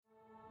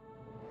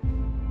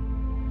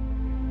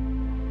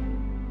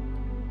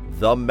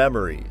the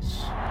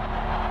memories.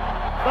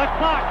 The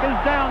clock is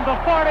down to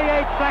 48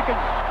 seconds.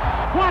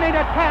 20-10,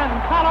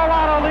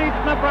 Colorado leads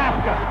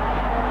Nebraska.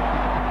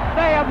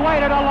 They have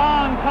waited a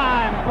long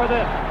time for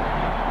this.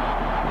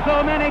 So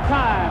many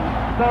times,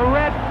 the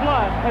red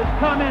flood has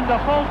come into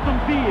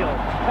Folsom Field,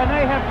 and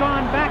they have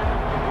gone back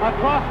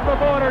across the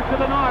border to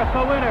the north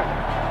a winner.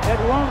 It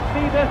won't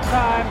be this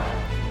time.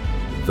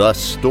 The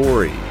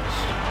stories.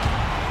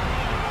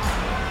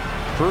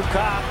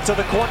 Prukop to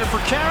the corner for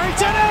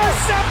Carrington,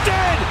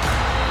 intercepted!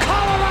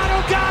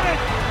 Colorado got it!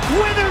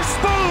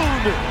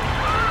 Witherspoon!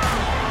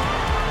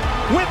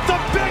 With the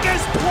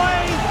biggest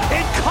play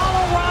in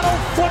Colorado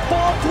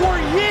football for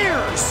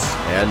years!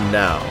 And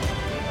now,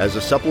 as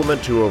a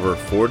supplement to over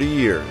 40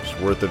 years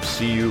worth of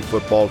CU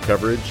football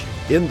coverage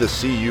in the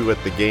CU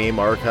at the Game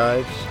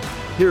archives,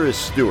 here is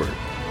Stuart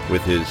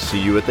with his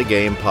CU at the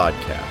Game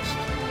podcast.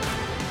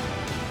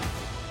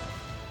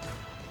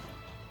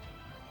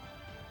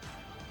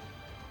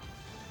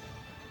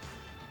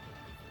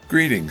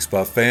 Greetings,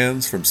 Buff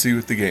fans from CU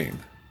at the Game.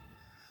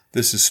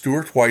 This is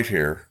Stuart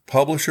Whitehair,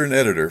 publisher and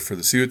editor for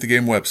the CU at the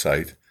Game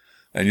website,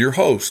 and your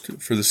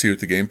host for the CU at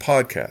the Game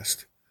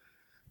podcast.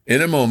 In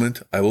a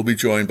moment, I will be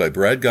joined by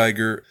Brad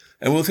Geiger,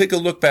 and we'll take a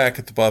look back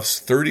at the Buffs'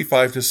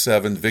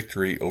 35-7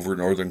 victory over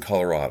Northern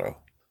Colorado,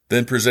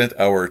 then present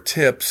our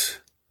tips,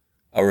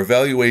 our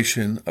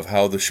evaluation of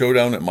how the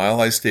showdown at Mile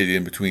High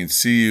Stadium between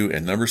CU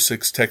and number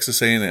 6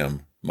 Texas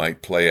A&M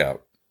might play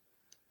out.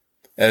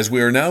 As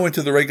we are now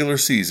into the regular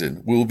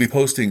season, we will be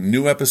posting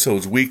new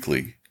episodes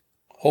weekly,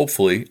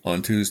 hopefully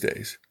on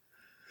Tuesdays.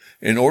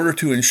 In order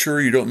to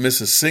ensure you don't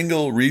miss a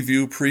single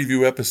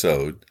review-preview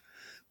episode,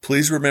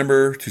 please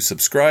remember to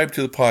subscribe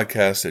to the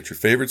podcast at your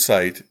favorite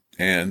site,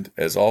 and,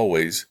 as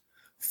always,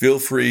 feel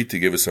free to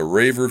give us a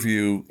rave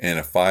review and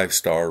a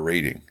 5-star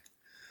rating.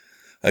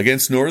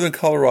 Against Northern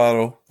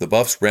Colorado, the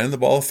Buffs ran the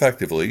ball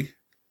effectively,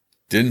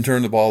 didn't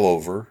turn the ball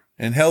over,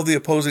 and held the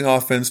opposing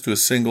offense to a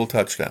single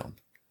touchdown.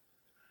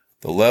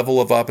 The level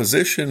of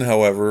opposition,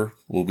 however,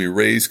 will be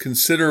raised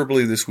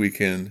considerably this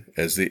weekend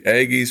as the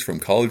Aggies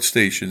from College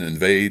Station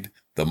invade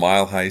the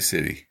Mile High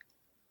City.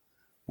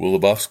 Will the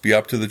Buffs be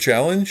up to the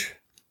challenge?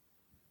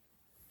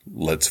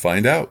 Let's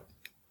find out.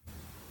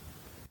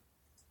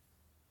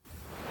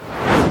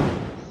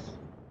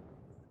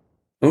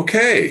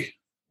 Okay,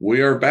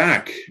 we are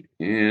back,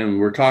 and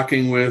we're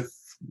talking with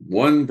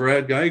one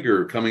Brad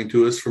Geiger coming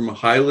to us from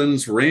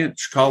Highlands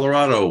Ranch,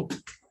 Colorado.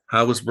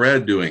 How is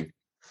Brad doing?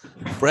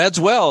 Brad's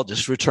well,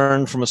 just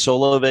returned from a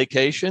solo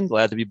vacation.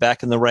 Glad to be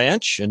back in the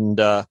ranch, and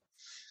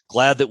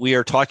glad that we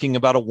are talking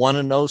about a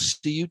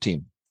 1-0 CU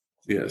team.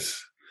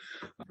 Yes.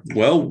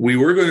 Well, we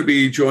were going to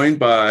be joined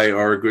by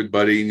our good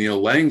buddy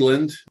Neil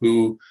Langland,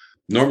 who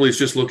normally is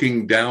just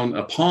looking down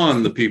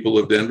upon the people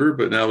of Denver,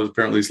 but now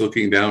apparently he's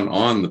looking down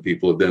on the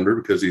people of Denver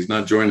because he's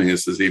not joining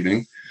us this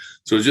evening.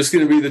 So it's just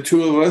going to be the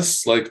two of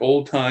us like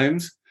old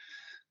times.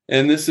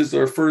 And this is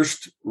our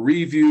first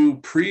review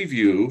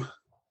preview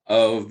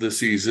of the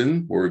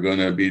season. We're going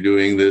to be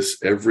doing this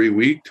every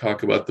week,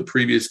 talk about the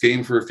previous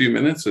game for a few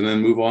minutes, and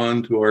then move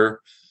on to our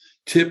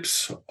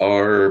tips,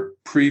 our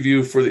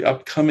preview for the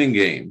upcoming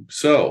game.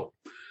 So,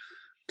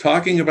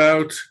 talking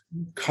about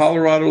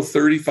Colorado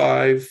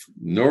 35,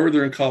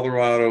 Northern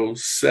Colorado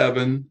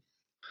 7.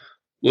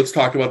 Let's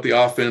talk about the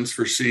offense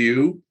for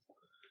CU.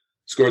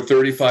 Scored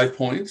 35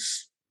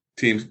 points.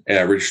 Team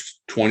averaged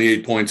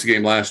 28 points a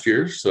game last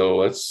year,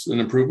 so that's an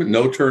improvement.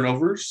 No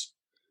turnovers.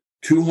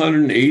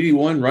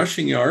 281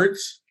 rushing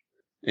yards,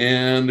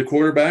 and the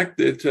quarterback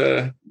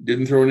that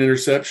didn't throw an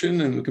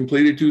interception and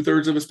completed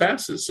 2/3 of his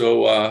passes.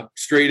 So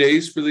straight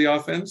A's for the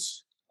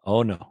offense?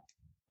 Oh, no.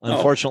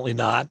 Unfortunately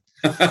not.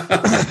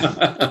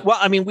 Well,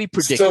 I mean, we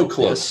predicted so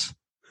close.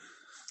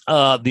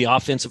 This. The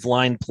offensive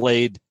line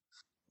played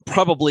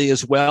probably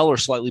as well or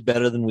slightly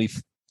better than we've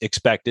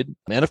expected.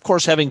 And, of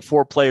course, having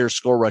 4 players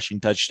score rushing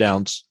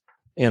touchdowns,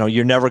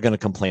 you're never going to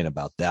complain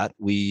about that.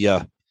 We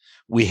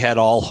had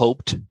all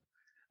hoped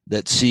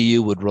that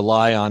CU would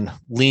rely on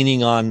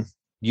leaning on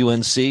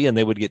UNC and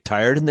they would get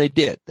tired, and they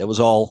did. That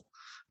was all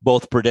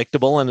both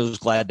predictable, and I was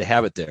glad to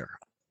have it there.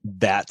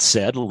 That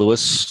said,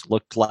 Lewis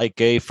looked like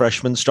a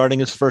freshman starting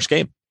his first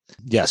game.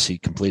 Yes, he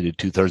completed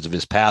 2/3 of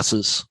his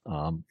passes.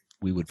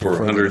 We would for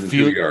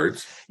 102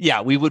 yards.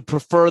 Yeah, we would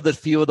prefer that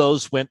few of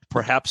those went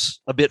perhaps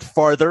a bit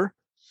farther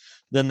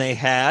than they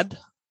had.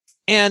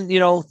 And,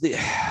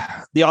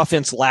 the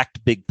offense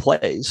lacked big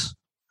plays,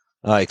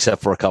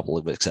 except for a couple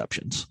of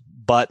exceptions.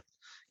 But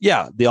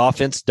yeah, the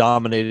offense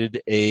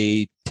dominated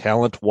a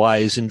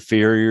talent-wise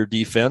inferior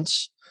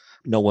defense.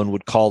 No one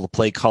would call the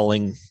play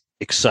calling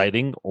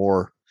exciting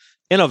or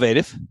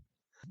innovative,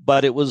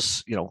 but it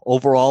was,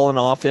 overall an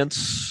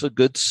offense, a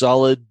good,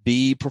 solid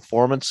B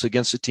performance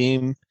against a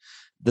team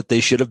that they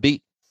should have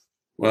beat.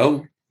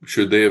 Well,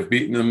 should they have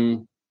beaten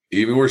them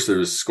even worse? There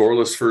was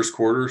scoreless first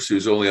quarter. She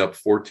was only up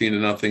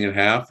 14-0 at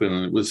half,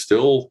 and it was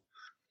still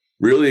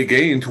really a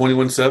game,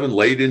 21-7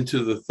 late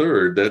into the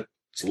third. That's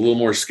a little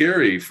more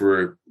scary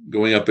for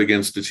going up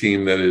against a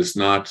team that is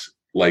not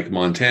like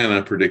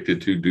Montana,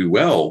 predicted to do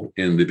well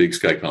in the Big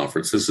Sky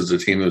Conference. This is a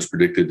team that was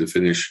predicted to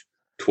finish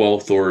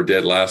 12th or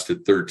dead last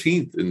at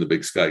 13th in the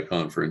Big Sky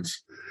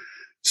Conference.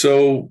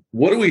 So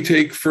what do we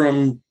take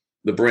from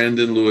the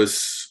Brandon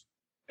Lewis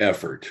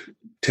effort?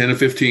 10 of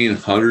 15,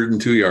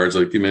 102 yards.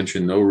 Like you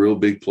mentioned, no real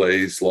big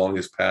plays.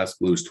 Longest pass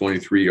was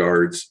 23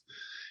 yards.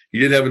 He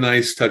did have a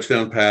nice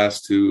touchdown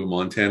pass to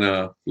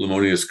Montana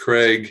Lamonius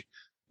Craig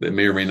that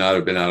may or may not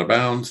have been out of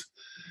bounds.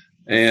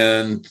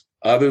 And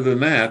other than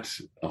that,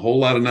 a whole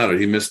lot of nothing.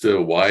 He missed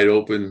a wide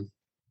open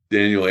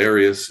Daniel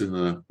Arias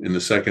in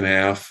the second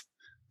half.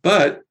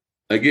 But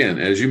again,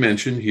 as you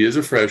mentioned, he is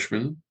a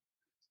freshman.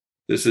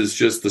 This is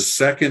just the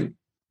second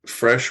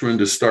freshman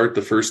to start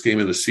the first game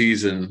of the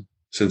season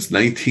since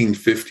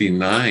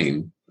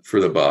 1959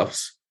 for the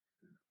Buffs,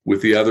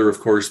 with the other, of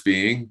course,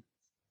 being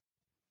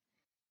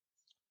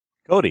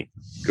Cody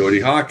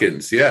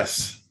Hawkins.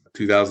 Yes,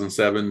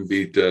 2007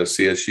 beat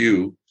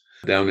CSU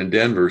down in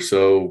Denver.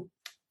 So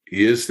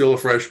he is still a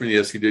freshman.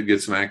 Yes, he did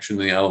get some action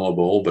in the Alamo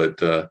Bowl,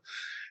 but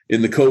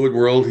in the COVID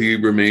world, he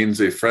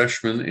remains a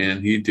freshman,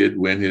 and he did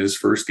win his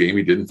first game.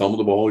 He didn't fumble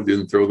the ball. He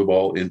didn't throw the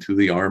ball into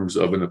the arms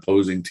of an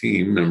opposing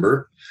team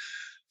member.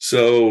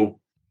 So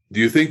do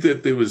you think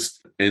that there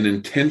was an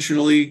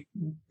intentionally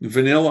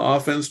vanilla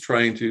offense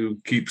trying to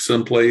keep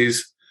some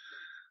plays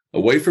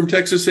away from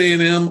Texas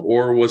A&M,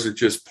 or was it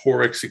just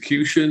poor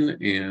execution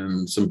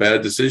and some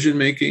bad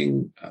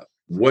decision-making?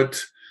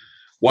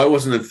 Why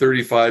wasn't it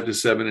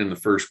 35-7 in the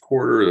first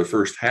quarter, or the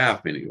first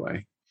half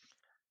anyway?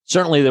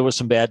 Certainly there were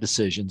some bad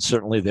decisions.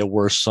 Certainly there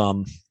were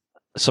some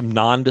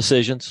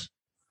non-decisions.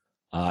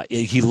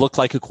 He looked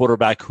like a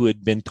quarterback who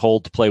had been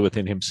told to play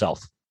within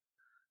himself.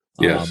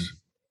 Yes.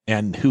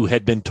 And who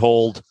had been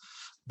told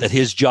that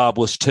his job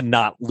was to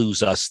not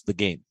lose us the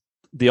game.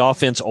 The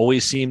offense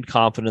always seemed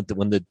confident that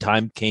when the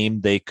time came,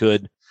 they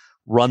could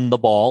run the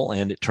ball.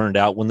 And it turned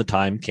out when the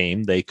time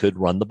came, they could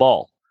run the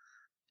ball.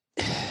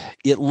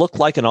 It looked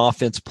like an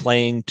offense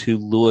playing to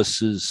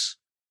Lewis's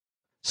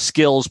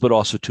skills, but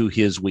also to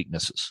his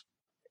weaknesses.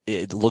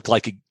 It looked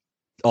like an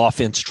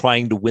offense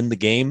trying to win the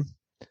game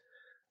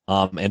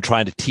and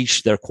trying to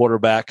teach their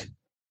quarterback,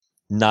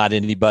 not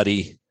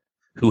anybody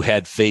who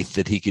had faith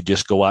that he could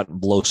just go out and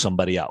blow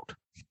somebody out.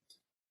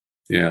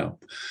 Yeah.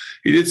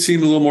 He did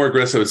seem a little more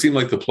aggressive. It seemed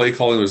like the play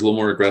calling was a little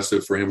more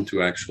aggressive for him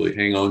to actually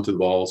hang on to the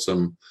ball.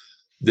 Some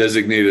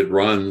designated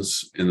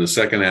runs in the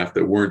second half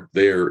that weren't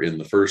there in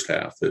the first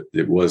half. That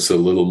it was a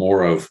little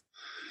more of,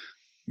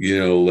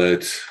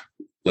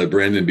 let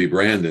Brandon be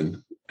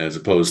Brandon, as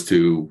opposed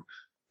to,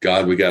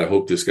 God, we got to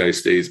hope this guy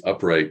stays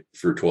upright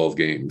for 12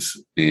 games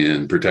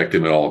and protect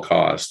him at all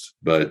costs.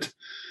 But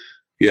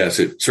yes,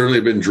 it certainly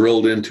been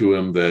drilled into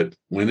him that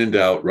when in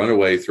doubt, run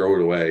away, throw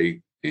it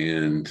away,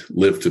 and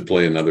live to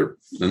play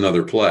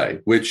another play,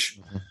 which,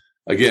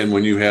 again,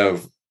 when you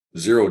have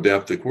zero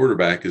depth at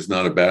quarterback, is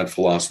not a bad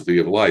philosophy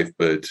of life.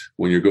 But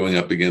when you're going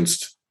up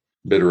against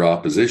bitter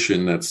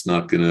opposition, that's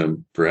not going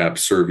to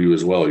perhaps serve you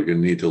as well. You're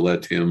going to need to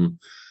let him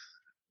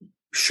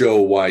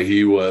show why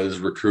he was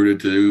recruited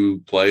to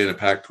play in a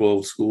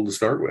Pac-12 school to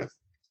start with.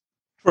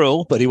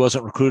 True, but he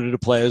wasn't recruited to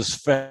play as a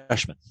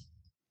freshman,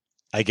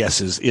 I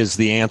guess is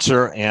the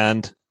answer.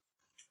 And,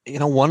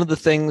 one of the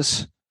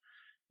things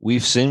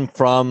we've seen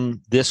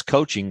from this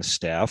coaching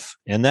staff,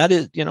 and that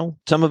is,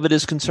 some of it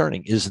is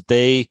concerning, is that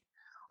they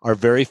are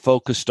very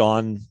focused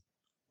on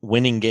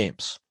winning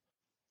games.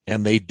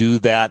 And they do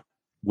that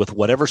with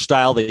whatever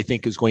style they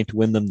think is going to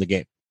win them the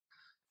game.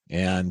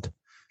 And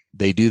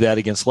they do that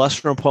against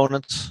lesser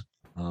opponents.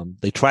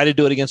 They try to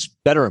do it against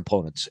better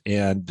opponents.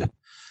 And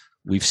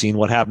we've seen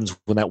what happens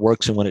when that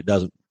works and when it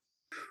doesn't.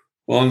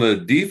 Well, on the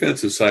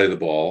defensive side of the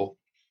ball,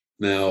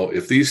 now,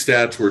 if these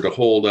stats were to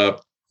hold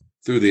up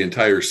through the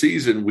entire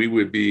season, we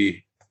would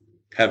be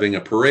having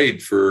a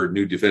parade for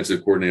new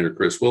defensive coordinator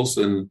Chris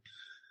Wilson.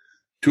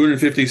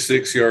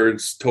 256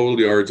 yards, total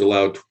yards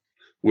allowed,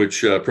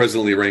 which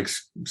presently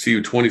ranks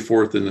CU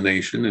 24th in the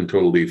nation in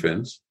total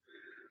defense.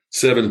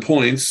 7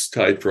 points,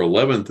 tied for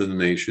 11th in the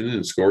nation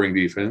in scoring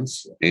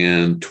defense,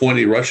 and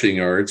 20 rushing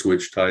yards,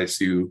 which ties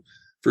CU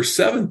for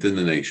 7th in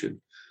the nation.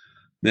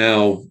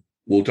 Now,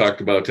 we'll talk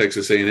about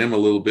Texas A&M a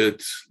little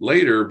bit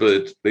later,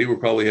 but they will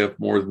probably have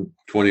more than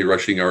 20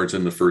 rushing yards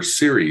in the first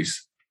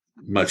series,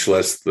 much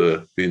less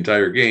the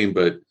entire game.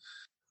 But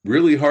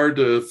really hard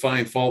to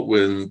find fault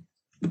when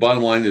the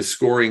bottom line is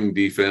scoring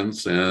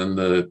defense, and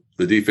the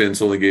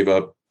defense only gave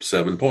up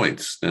 7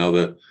 points. Now,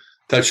 the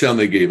touchdown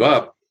they gave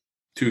up,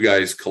 two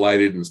guys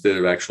collided instead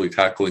of actually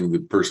tackling the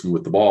person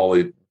with the ball.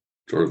 They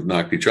sort of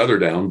knocked each other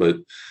down. But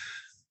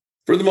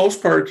for the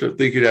most part, I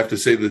think you'd have to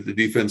say that the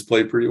defense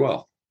played pretty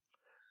well.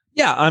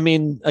 Yeah, I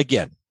mean,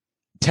 again,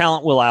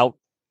 talent will out.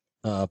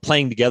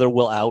 Playing together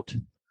will out.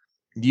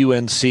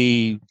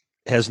 UNC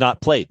has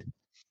not played.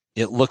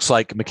 It looks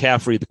like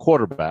McCaffrey, the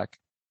quarterback,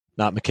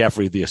 not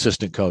McCaffrey, the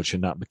assistant coach,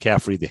 and not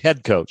McCaffrey, the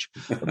head coach.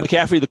 But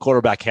McCaffrey, the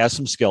quarterback, has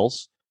some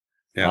skills.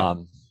 Yeah.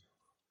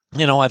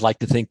 I'd like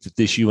to think that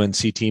this UNC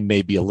team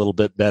may be a little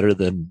bit better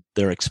than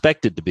they're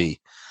expected to be.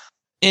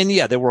 And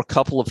yeah, there were a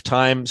couple of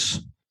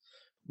times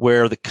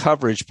where the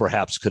coverage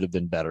perhaps could have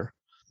been better.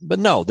 But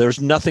no,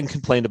 there's nothing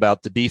complained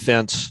about. The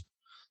defense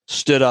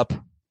stood up,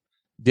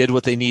 did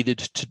what they needed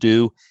to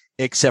do,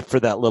 except for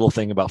that little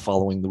thing about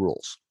following the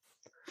rules.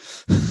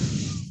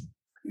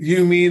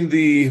 You mean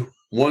the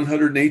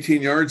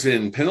 118 yards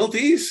in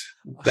penalties?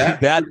 That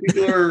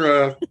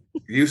particular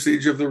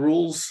usage of the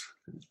rules?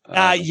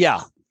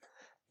 Yeah.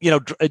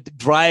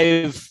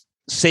 Drive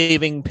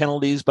saving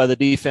penalties by the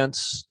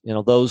defense,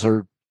 those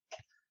are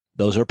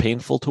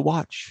painful to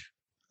watch.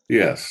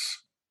 Yes.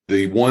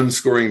 The one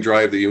scoring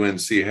drive that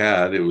UNC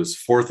had, it was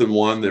 4th and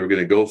 1. They were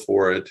going to go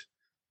for it.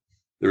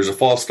 There was a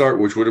false start,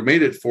 which would have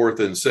made it 4th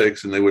and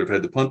 6, and they would have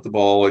had to punt the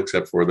ball,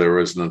 except for there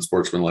was an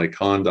unsportsmanlike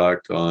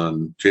conduct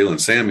on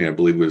Jalen Sammy, I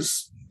believe,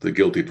 was the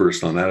guilty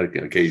person on that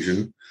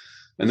occasion.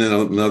 And then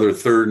another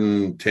 3rd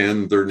and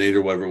 10, 3rd and 8,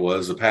 or whatever it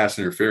was, a pass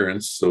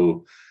interference.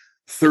 So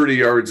 30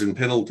 yards in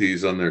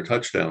penalties on their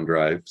touchdown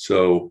drive.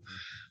 So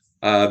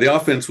the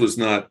offense was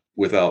not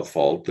without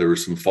fault. There were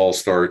some false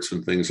starts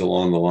and things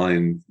along the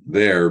line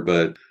there.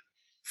 But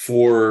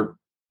for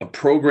a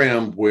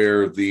program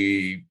where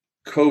the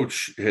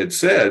coach had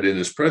said in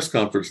his press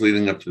conference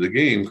leading up to the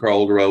game,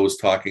 Carl Dorrell was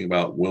talking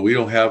about, well, we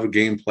don't have a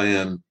game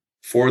plan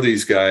for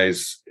these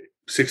guys.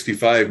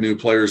 65 new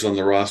players on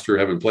the roster,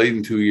 haven't played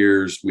in 2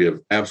 years. We have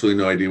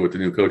absolutely no idea what the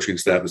new coaching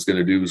staff is going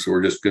to do. So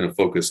we're just going to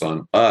focus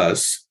on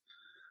us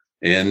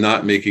and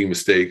not making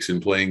mistakes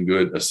and playing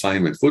good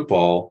assignment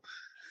football.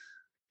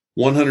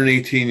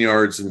 118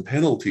 yards in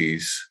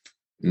penalties,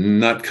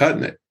 not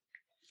cutting it.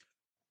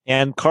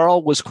 And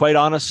Carl was quite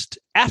honest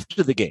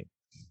after the game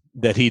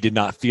that he did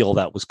not feel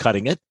that was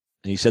cutting it.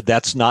 And he said,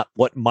 that's not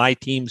what my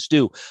teams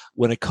do.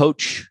 When a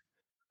coach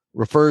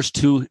refers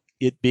to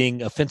it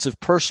being offensive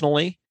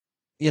personally,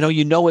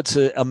 it's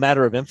a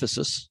matter of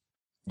emphasis.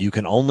 You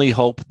can only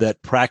hope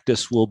that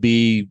practice will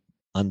be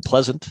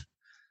unpleasant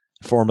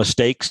for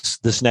mistakes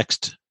this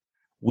next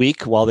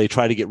week while they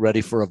try to get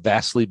ready for a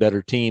vastly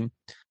better team.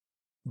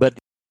 But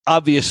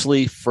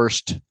obviously,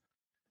 first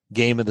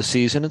game of the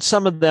season, and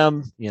some of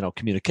them,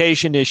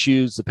 communication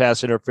issues, the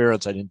pass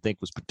interference, I didn't think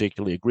was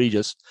particularly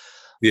egregious.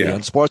 Yeah.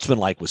 And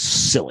sportsmanlike was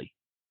silly.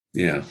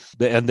 Yeah.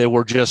 And they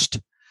were just,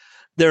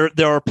 there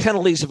are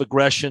penalties of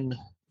aggression,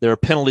 there are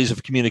penalties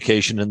of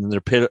communication, and then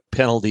there are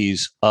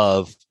penalties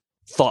of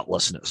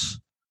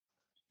thoughtlessness.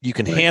 You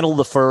can handle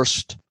the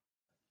first,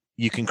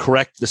 you can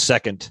correct the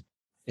second,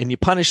 and you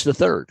punish the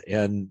third.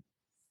 And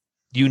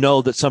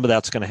that some of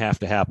that's going to have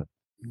to happen.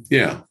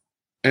 Yeah.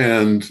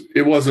 And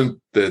it wasn't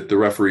that the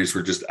referees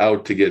were just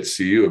out to get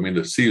CU. I mean,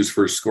 the CU's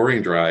first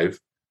scoring drive,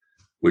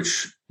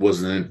 which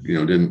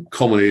didn't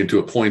culminate into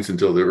a point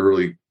until the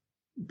early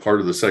part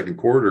of the second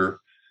quarter.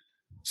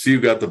 CU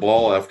got the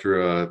ball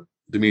after a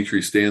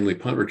Dimitri Stanley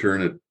punt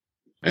return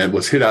and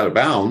was hit out of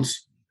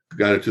bounds,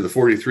 got it to the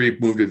 43,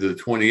 moved it to the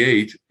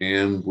 28,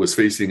 and was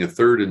facing a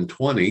 3rd and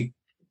 20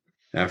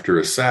 after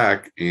a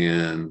sack.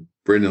 And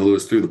Brendan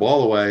Lewis threw the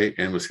ball away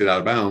and was hit out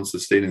of bounds,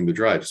 sustaining the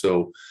drive.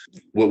 So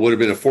what would have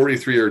been a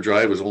 43-yard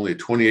drive was only a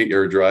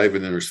 28-yard drive,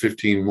 and then there's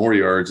 15 more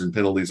yards and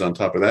penalties on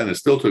top of that. And it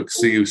still took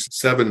CU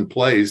 7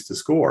 plays to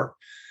score.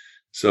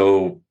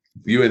 So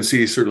UNC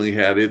certainly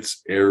had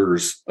its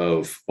errors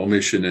of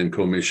omission and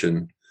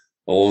commission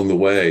along the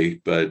way.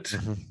 But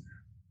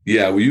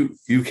you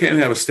can't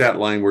have a stat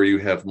line where you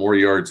have more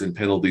yards in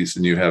penalties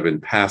than you have in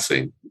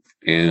passing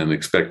and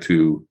expect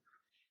to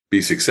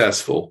be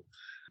successful.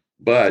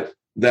 But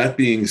that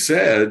being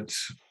said,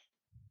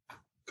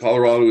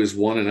 Colorado is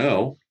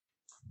 1-0,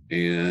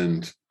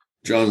 and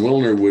John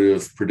Wilner would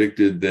have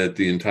predicted that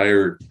the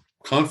entire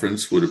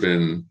conference would have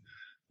been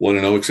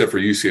 1-0, except for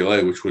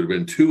UCLA, which would have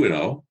been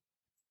 2-0.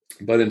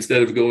 But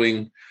instead of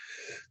going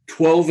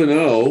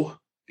 12-0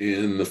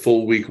 in the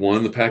full week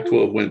one, the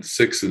Pac-12 went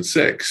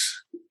 6-6,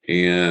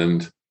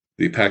 and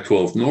the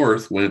Pac-12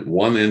 North went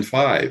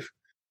 1-5.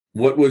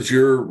 What was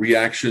your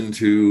reaction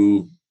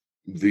to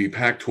the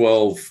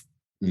Pac-12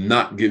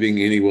 not giving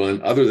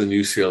anyone other than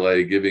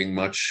UCLA giving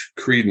much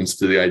credence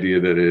to the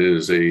idea that it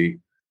is a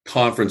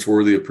conference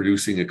worthy of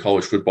producing a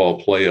college football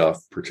playoff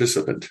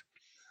participant?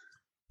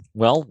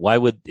 Well, why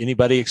would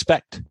anybody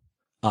expect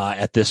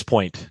at this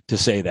point to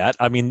say that?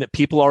 I mean,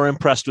 people are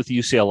impressed with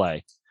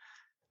UCLA.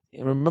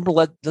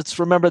 Let's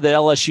remember that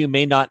LSU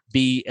may not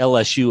be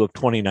LSU of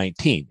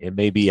 2019. It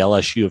may be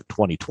LSU of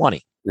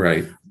 2020.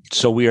 Right.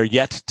 So we are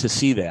yet to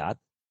see that.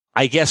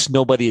 I guess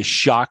nobody is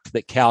shocked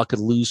that Cal could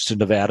lose to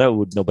Nevada.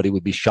 Nobody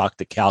would be shocked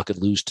that Cal could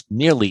lose to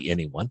nearly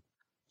anyone.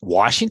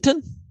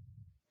 Washington?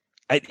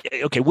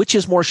 Which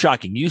is more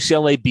shocking?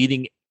 UCLA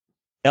beating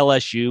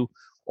LSU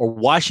or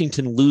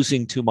Washington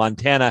losing to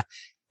Montana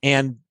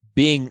and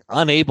being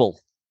unable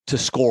to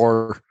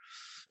score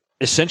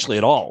essentially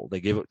at all? They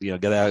gave it,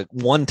 got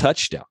one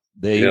touchdown.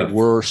 They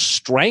were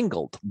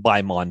strangled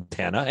by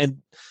Montana,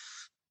 and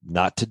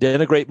not to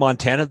denigrate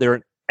Montana, they're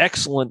an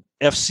excellent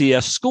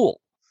FCS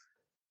school.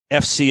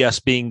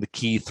 FCS being the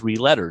key 3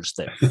 letters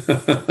there.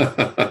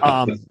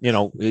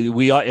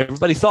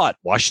 Everybody thought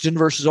Washington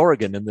versus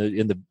Oregon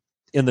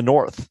in the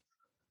North.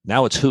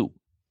 Now it's who?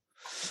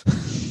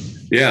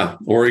 Yeah,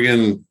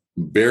 Oregon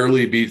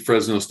barely beat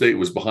Fresno State,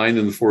 was behind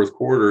in the fourth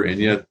quarter, and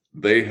yet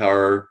they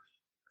are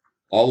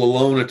all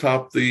alone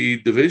atop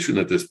the division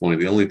at this point.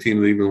 The only team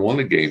that even won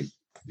a game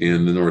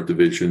in the North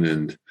Division.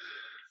 And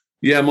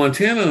yeah,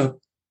 Montana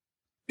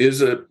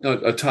is a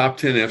top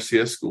 10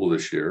 FCS school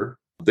this year.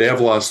 They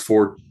have lost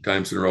 4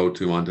 times in a row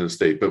to Montana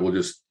State, but we'll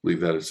just leave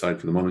that aside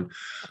for the moment.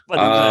 But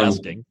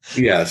interesting.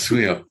 Yes,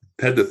 we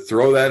had to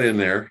throw that in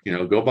there.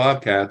 Go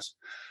Bobcats.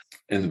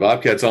 And the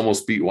Bobcats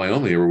almost beat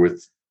Wyoming. They were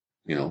with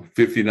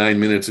 59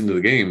 minutes into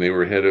the game. They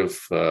were ahead of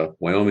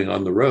Wyoming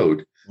on the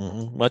road.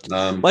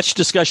 Mm-hmm. Much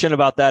discussion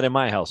about that in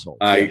my household.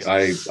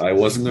 I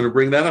wasn't going to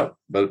bring that up,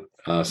 but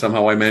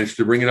somehow I managed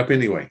to bring it up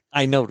anyway.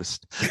 I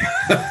noticed.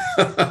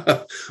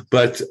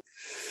 But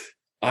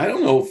I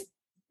don't know if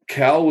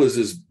Cal was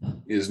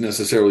is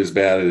necessarily as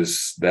bad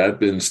as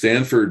that. And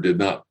Stanford did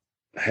not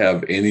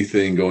have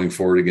anything going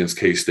forward against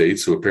K-State.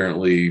 So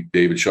apparently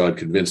David Shaw had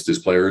convinced his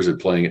players that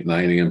playing at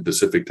 9 a.m.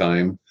 Pacific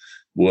time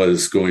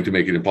was going to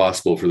make it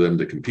impossible for them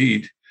to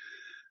compete.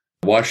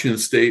 Washington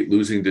State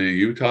losing to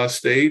Utah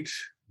State.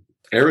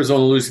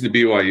 Arizona losing to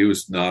BYU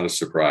is not a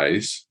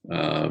surprise.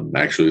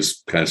 Actually,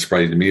 it's kind of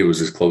surprising to me. It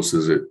was as close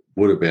as it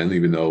would have been,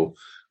 even though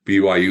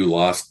BYU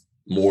lost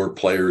more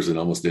players than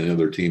almost any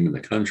other team in the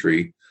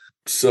country.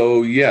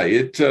 So, yeah,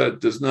 it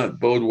does not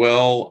bode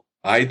well.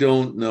 I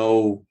don't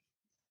know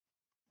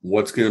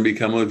what's going to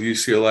become of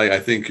UCLA. I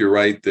think you're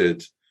right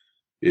that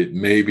it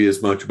may be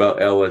as much about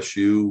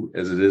LSU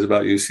as it is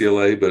about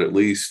UCLA, but at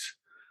least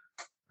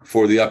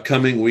for the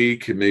upcoming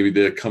week and maybe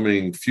the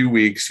coming few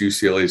weeks,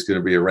 UCLA is going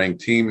to be a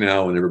ranked team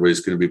now, and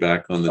everybody's going to be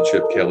back on the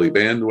Chip Kelly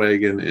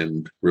bandwagon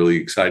and really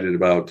excited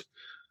about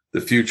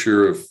the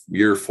future of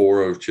year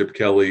 4 of Chip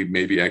Kelly,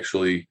 maybe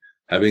actually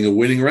having a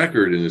winning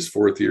record in his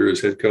 4th year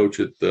as head coach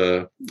at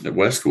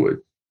Westwood.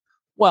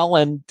 Well,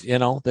 and,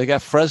 they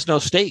got Fresno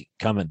State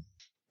coming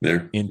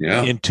there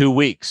in 2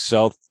 weeks.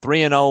 So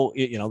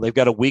 3-0, they've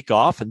got a week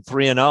off, and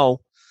 3-0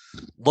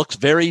 looks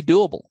very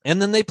doable.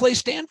 And then they play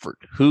Stanford,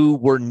 who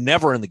were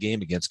never in the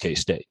game against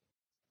K-State.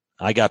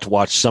 I got to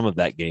watch some of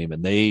that game,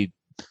 and they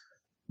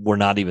were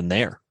not even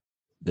there.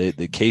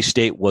 The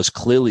K-State was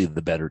clearly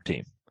the better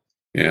team.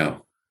 Yeah.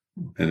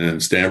 And then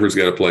Stanford's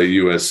got to play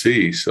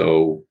USC.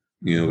 So,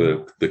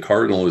 the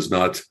Cardinal is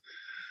not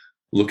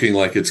looking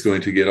like it's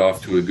going to get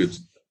off to a good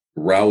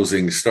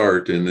rousing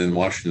start. And then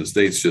Washington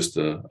State's just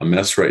a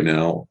mess right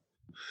now.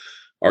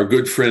 Our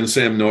good friend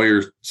Sam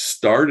Neuer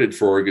started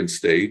for Oregon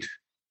State,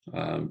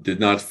 did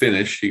not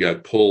finish. He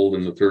got pulled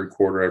in the third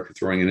quarter after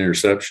throwing an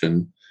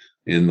interception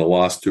in the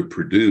loss to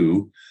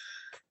Purdue.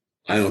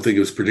 I don't think it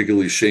was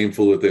particularly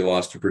shameful that they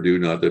lost to Purdue.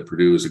 Not that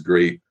Purdue is a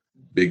great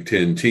Big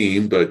Ten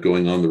team, but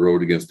going on the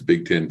road against a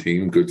Big Ten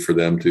team, good for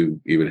them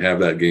to even have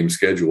that game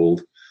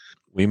scheduled.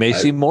 We may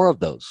see more of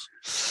those.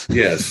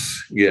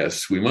 Yes,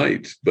 we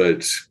might.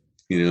 But,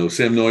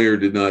 Sam Neuer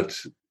did not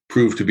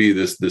prove to be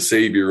the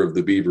savior of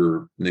the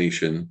Beaver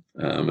Nation,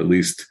 at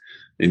least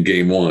in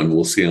game 1.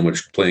 We'll see how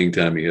much playing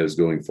time he has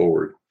going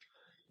forward.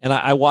 And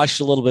I watched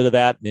a little bit of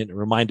that, and it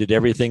reminded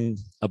everything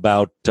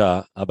about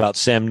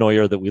Sam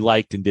Neuer that we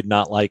liked and did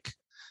not like.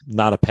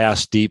 Not a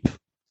pass deep,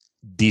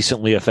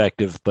 decently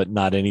effective, but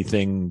not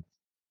anything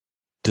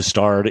to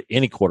start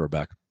any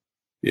quarterback.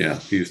 Yeah,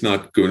 he's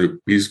not going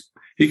to.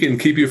 He can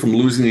keep you from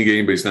losing a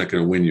game, but he's not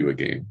going to win you a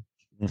game.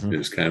 Mm-hmm.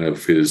 It's kind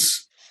of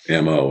his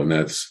MO, and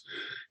that's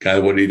kind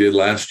of what he did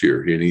last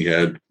year. And he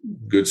had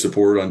good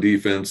support on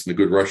defense and a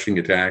good rushing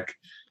attack.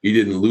 He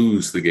didn't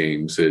lose the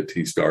games that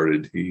he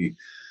started.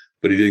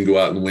 But he didn't go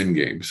out and win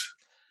games.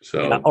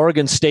 So now,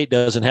 Oregon State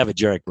doesn't have a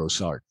Jarek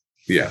Broussard.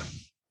 Yeah,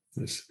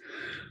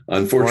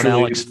 unfortunately, or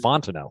an Alex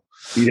Fontenot.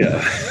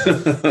 Yeah,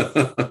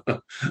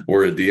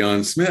 or a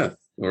Deion Smith.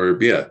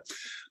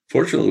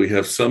 Fortunately, we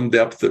have some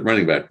depth at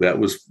running back. That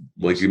was,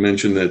 like you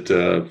mentioned,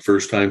 that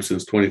first time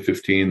since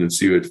 2015 that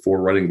CU had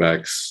 4 running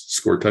backs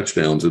score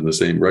touchdowns in the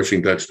same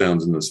rushing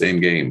touchdowns in the same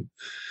game.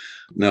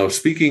 Now,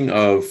 speaking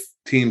of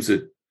teams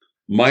that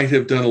might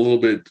have done a little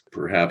bit,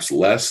 perhaps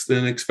less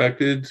than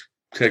expected,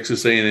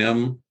 Texas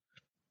A&M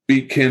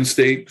beat Kent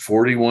State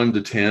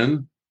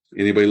 41-10.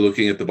 Anybody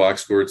looking at the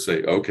box score would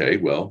say, okay,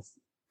 well,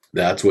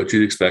 that's what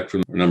you'd expect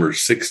from the number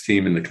 6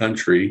 team in the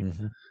country.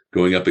 Mm-hmm.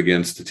 Going up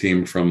against a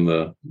team from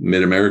the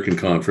Mid-American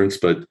Conference.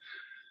 But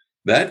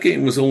that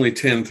game was only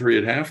 10-3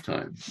 at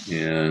halftime.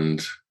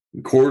 And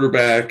the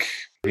quarterback,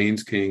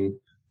 Haynes King,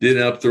 did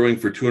end up throwing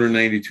for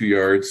 292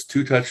 yards,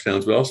 2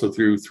 touchdowns, but also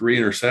threw 3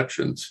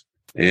 interceptions.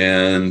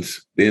 And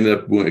they ended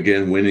up,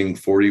 again, winning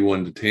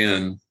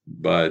 41-10.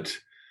 But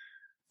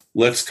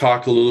let's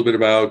talk a little bit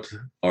about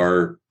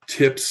our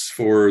tips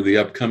for the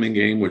upcoming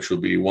game, which will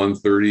be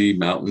 1:30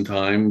 Mountain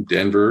Time,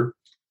 Denver,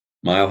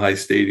 Mile High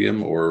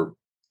Stadium, or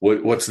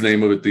what's the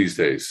name of it these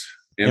days?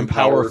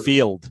 Empower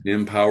Field.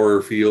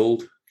 Empower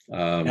Field.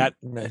 At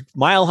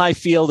Mile High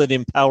Field at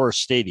Empower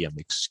Stadium.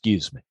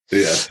 Excuse me.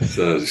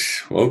 Yeah.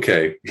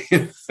 Okay.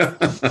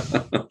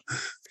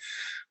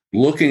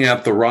 Looking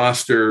at the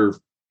roster,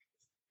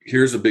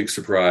 here's a big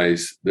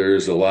surprise.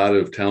 There's a lot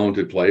of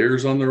talented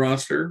players on the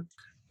roster.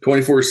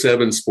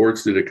 24/7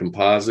 Sports did a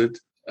composite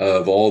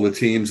of all the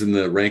teams in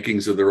the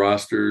rankings of the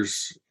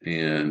rosters,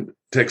 and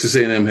Texas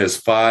A&M has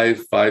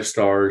 5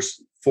 5-stars,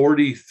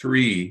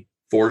 43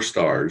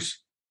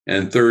 4-stars,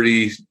 and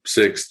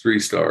 36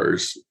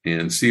 3-stars,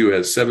 and CU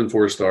has 7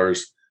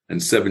 4-stars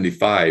and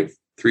 75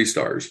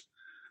 3-stars.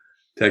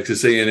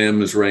 Texas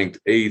A&M is ranked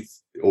 8th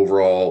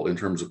overall in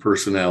terms of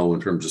personnel,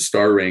 in terms of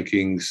star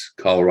rankings.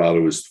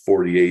 Colorado is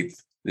 48th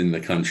in the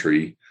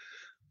country.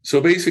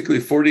 So basically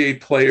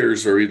 48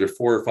 players are either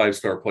 4 or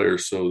 5-star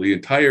players. So the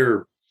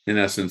entire, in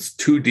essence,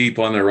 2 deep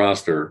on their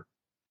roster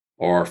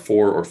are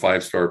 4 or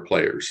 5-star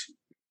players.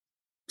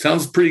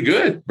 Sounds pretty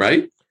good,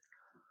 right?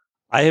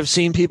 I have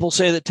seen people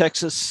say that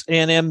Texas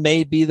A&M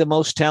may be the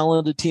most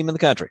talented team in the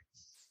country,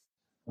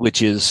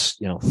 which is,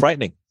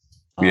 frightening.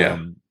 Yeah.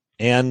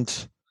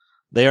 And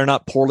they are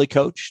not poorly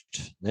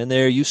coached, and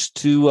they're used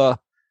to,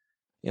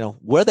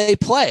 where they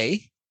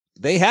play,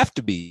 they have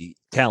to be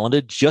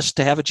talented just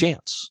to have a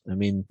chance. I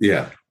mean,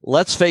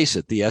 let's face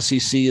it, the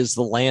SEC is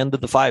the land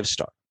of the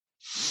 5-star.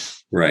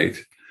 Right.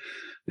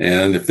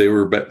 And if they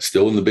were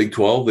still in the Big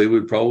 12, they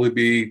would probably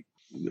be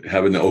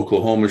having the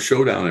Oklahoma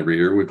Showdown every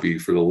year would be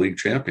for the league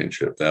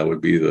championship. That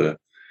would be the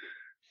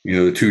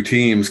 2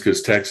 teams,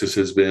 because Texas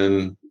has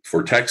been,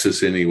 for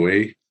Texas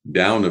anyway,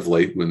 down of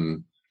late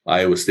when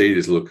Iowa State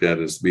is looked at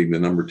as being the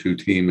number 2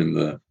 team in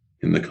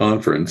the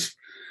conference.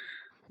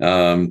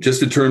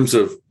 Just in terms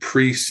of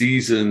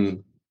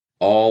preseason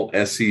all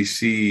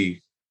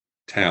SEC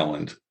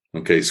talent.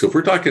 Okay, so if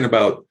we're talking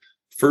about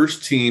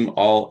first team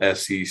all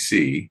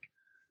SEC,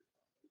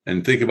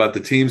 and think about the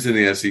teams in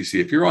the SEC,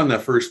 if you're on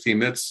that first team,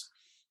 that's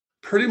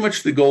pretty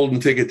much the golden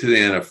ticket to the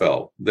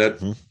NFL. That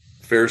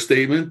fair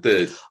statement?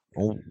 That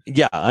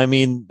I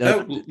mean,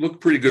 that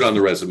looked pretty good on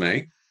the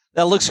resume.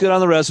 That looks good on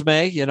the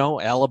resume.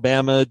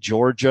 Alabama,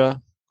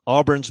 Georgia,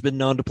 Auburn's been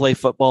known to play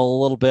football a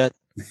little bit.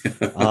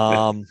 If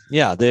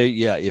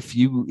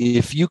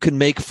you can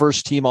make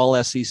first team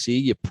all SEC,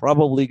 you're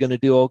probably going to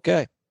do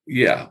okay.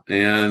 Yeah,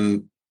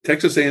 and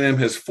Texas A&M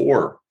has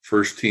 4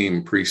 first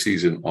team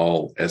preseason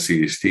all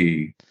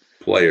SEC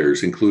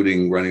players,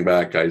 including running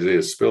back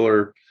Isaiah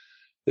Spiller.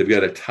 They've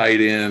got a tight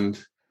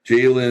end,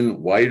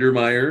 Jalen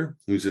Weidermeyer,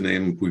 who's a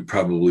name we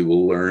probably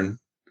will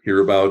hear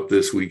about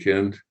this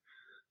weekend.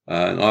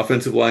 An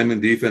offensive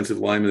lineman, defensive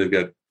lineman. They've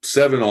got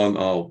 7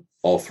 on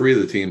all 3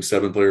 of the teams,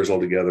 7 players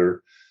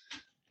altogether,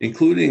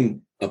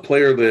 including a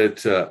player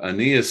that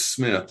Aeneas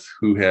Smith,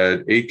 who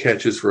had 8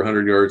 catches for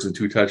 100 yards and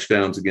 2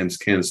 touchdowns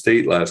against Kent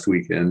State last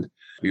weekend.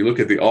 You look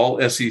at the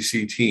all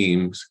SEC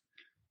teams,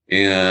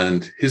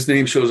 and his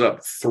name shows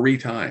up 3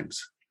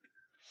 times.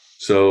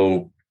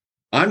 So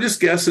I'm just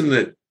guessing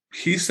that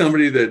he's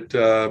somebody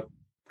that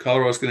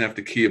Colorado's going to have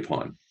to key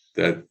upon.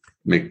 That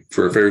make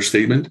for a fair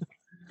statement?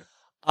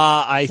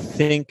 I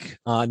think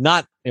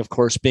not, of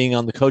course, being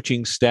on the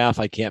coaching staff,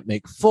 I can't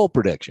make full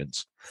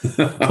predictions,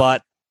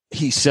 but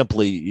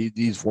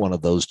he's one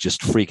of those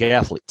just freak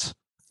athletes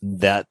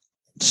that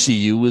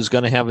CU is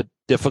going to have a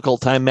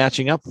difficult time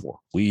matching up for.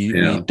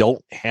 We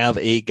don't have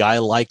a guy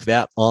like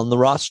that on the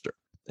roster.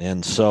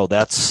 And so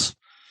that's,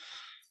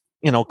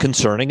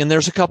 concerning. And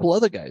there's a couple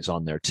other guys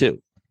on there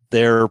too.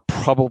 They're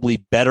probably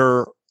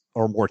better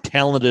or more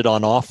talented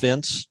on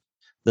offense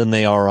than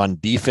they are on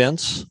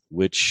defense,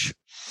 which,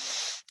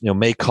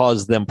 may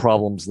cause them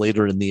problems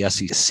later in the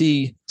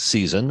SEC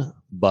season,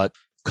 but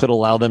could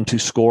allow them to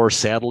score,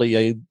 sadly,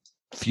 a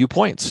few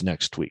points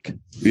next week.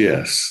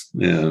 Yes.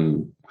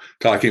 And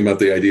talking about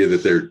the idea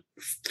that they're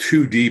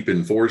 2 deep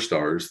in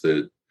 4-stars,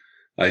 that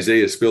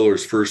Isaiah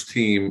Spiller's first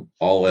team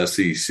all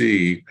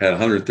SEC had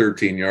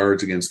 113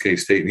 yards against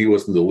K-State, and he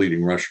wasn't the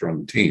leading rusher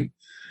on the team.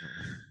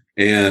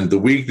 And the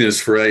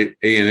weakness for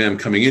A&M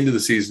coming into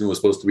the season was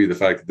supposed to be the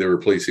fact that they were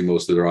replacing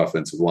most of their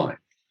offensive line.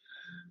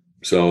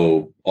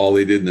 So all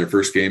they did in their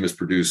first game is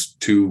produce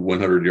 2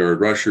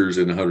 100-yard rushers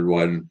and a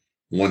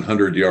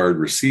 100-yard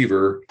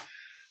receiver.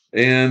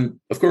 And,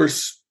 of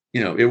course,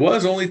 it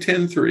was only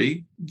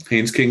 10-3.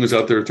 Haynes King was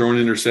out there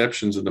throwing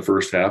interceptions in the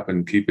first half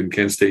and keeping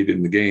Kent State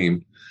in the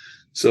game.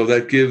 So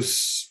that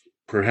gives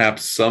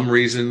perhaps some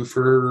reason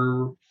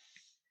for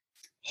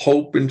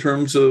hope in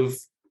terms of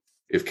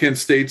if Kent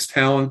State's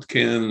talent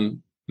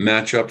can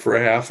match up for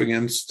a half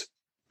against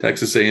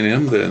Texas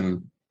A&M,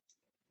 then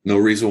no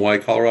reason why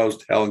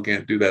Colorado's talent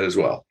can't do that as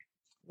well.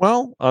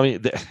 Well, I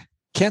mean,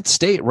 Kent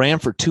State ran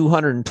for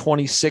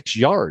 226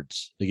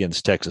 yards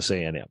against Texas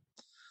A&M.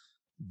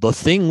 The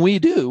thing we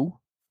do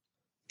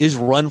is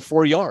run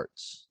 4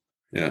 yards.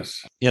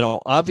 Yes.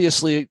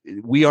 Obviously,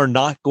 we are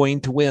not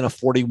going to win a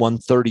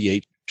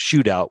 41-38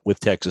 shootout with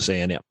Texas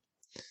A&M.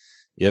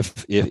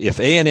 If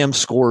A&M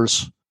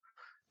scores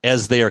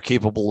as they are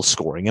capable of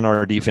scoring, and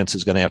our defense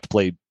is going to have to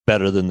play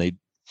better than they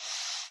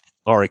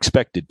are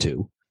expected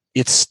to,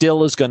 it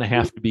still is going to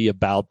have to be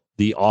about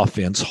the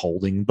offense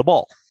holding the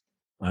ball.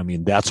 I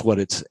mean, that's what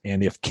it's.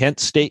 And if Kent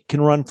State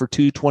can run for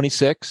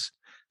 226,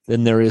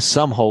 then there is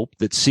some hope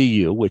that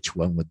CU, which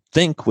one would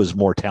think was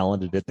more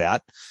talented at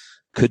that,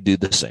 could do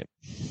the same.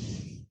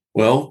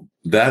 Well,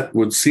 that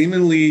would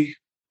seemingly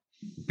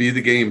be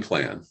the game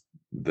plan,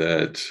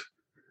 that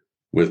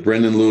with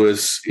Brendan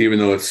Lewis, even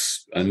though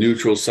it's a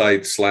neutral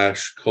site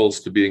 /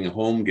 close to being a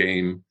home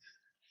game,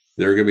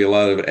 there are going to be a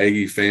lot of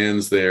Aggie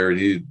fans there. And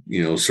he,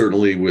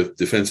 certainly with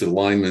defensive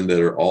linemen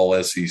that are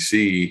all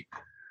SEC,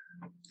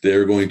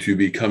 they're going to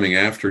be coming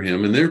after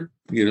him, and they're,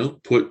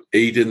 put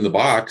 8 in the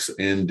box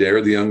and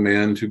dare the young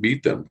man to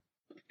beat them.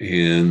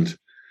 And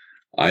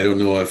I don't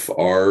know if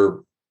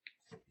our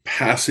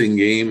passing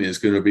game is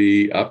going to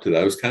be up to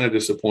that. I was kind of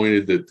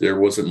disappointed that there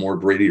wasn't more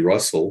Brady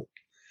Russell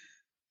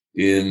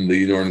in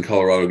the Northern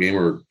Colorado game,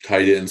 or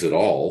tight ends at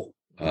all.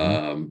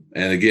 And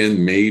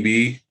again,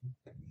 maybe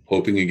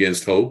hoping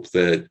against hope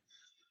that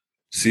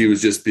C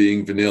was just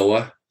being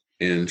vanilla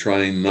and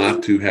trying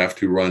not to have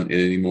to run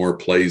any more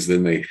plays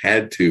than they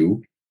had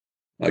to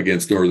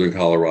against Northern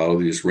Colorado.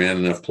 They just ran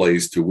enough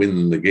plays to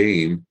win the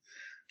game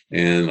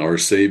and are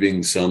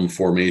saving some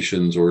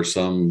formations or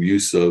some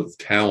use of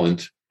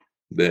talent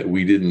that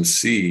we didn't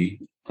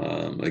see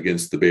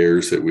against the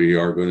Bears that we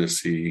are going to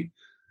see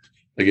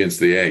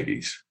against the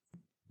Aggies.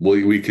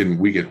 Well, we can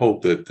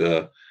hope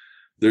that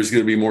there's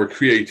going to be more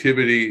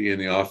creativity in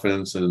the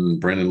offense,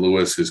 and Brendan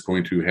Lewis is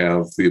going to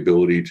have the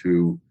ability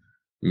to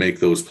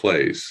make those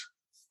plays.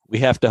 We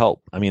have to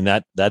hope. I mean,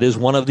 that is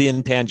one of the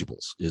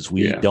intangibles, is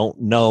we don't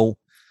know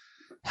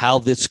how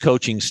this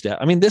coaching staff,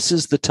 I mean, this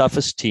is the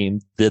toughest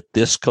team that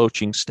this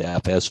coaching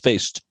staff has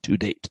faced to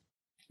date.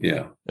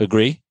 Yeah.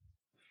 Agree?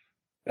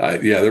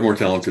 They're more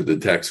talented than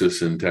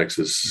Texas, and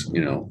Texas,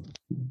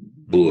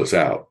 blew us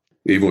out.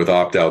 Even with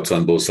opt-outs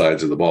on both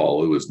sides of the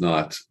ball, it was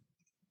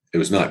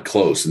not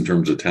close in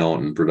terms of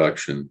talent and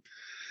production.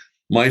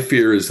 My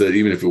fear is that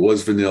even if it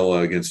was vanilla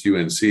against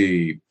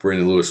UNC,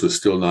 Brandon Lewis was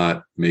still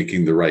not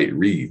making the right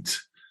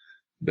reads.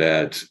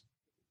 That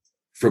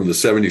from the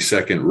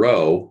 72nd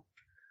row,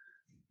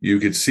 you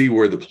could see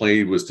where the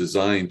play was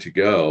designed to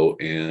go,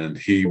 and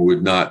he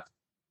would not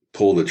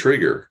pull the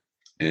trigger.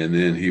 And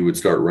then he would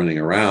start running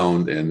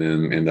around and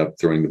then end up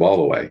throwing the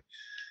ball away.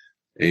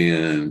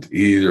 And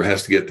he either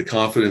has to get the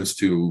confidence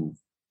to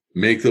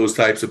make those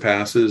types of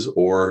passes,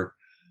 or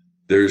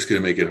they're just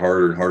going to make it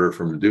harder and harder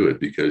for him to do it,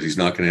 because he's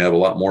not going to have a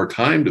lot more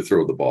time to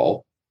throw the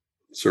ball,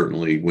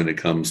 certainly when it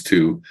comes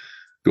to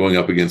going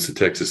up against the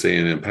Texas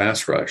A&M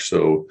pass rush.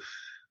 So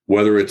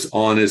whether it's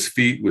on his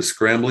feet with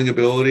scrambling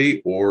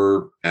ability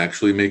or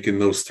actually making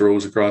those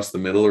throws across the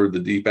middle or the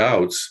deep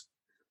outs,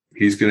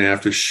 he's going to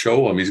have to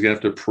show them. He's going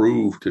to have to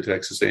prove to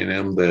Texas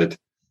A&M that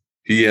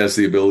he has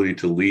the ability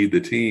to lead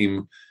the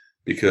team,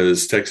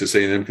 because Texas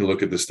A&M can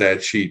look at the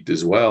stat sheet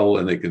as well,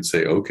 and they can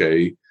say,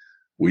 okay,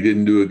 we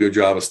didn't do a good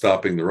job of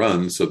stopping the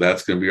run, so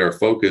that's going to be our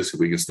focus. If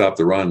we can stop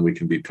the run, we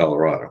can beat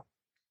Colorado.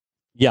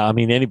 Yeah, I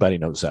mean, anybody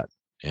knows that.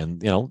 And,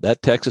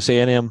 that Texas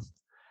A&M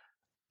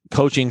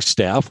coaching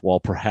staff, while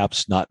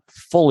perhaps not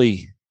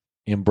fully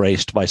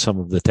embraced by some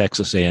of the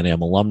Texas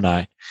A&M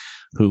alumni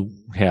who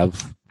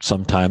have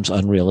sometimes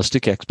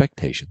unrealistic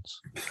expectations.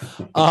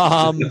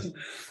 You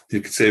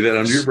could say that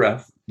under your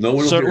breath. No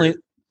one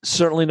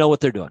certainly know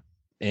what they're doing.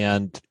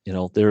 And,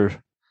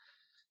 there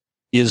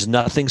is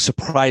nothing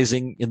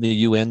surprising in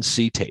the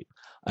UNC tape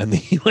and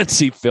the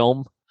UNC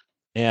film.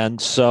 And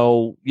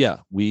so,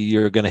 we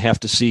are going to have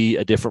to see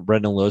a different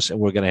Brendan Lewis, and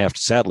we're going to have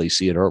to sadly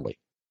see it early,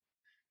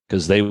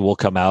 because they will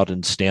come out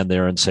and stand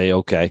there and say,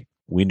 okay,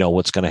 we know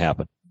what's going to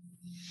happen.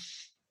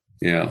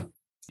 Yeah.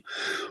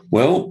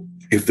 Well,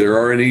 if there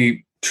are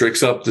any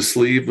tricks up the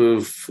sleeve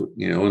of,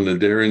 in the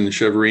Darren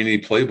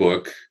Cheverini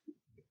playbook,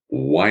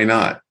 why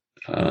not?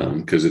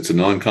 Because it's a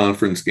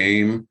non-conference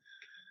game.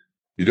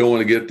 You don't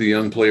want to get the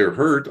young player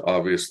hurt.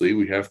 Obviously,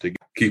 we have to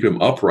keep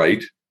him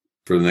upright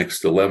for the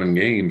next 11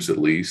 games at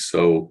least.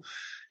 So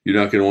you're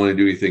not going to want to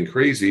do anything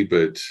crazy,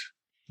 but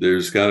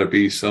there's got to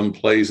be some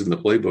plays in the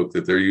playbook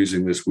that they're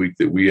using this week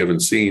that we haven't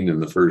seen in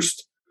the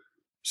first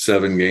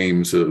 7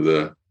 games of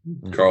the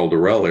Carl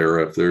Durrell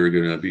era, if they're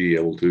going to be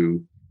able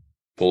to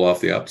pull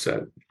off the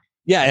upset.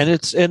 Yeah, and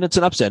it's an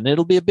upset, and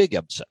it'll be a big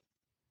upset.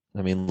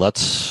 I mean,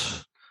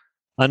 let's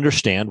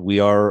understand,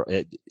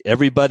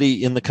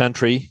 everybody in the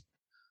country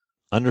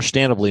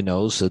understandably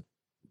knows that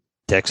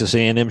Texas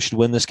A&M should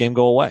win this game,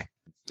 go away.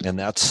 And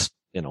that's,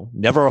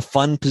 never a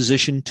fun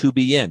position to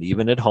be in,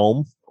 even at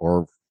home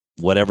or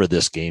whatever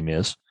this game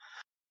is.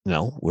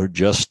 We're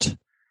just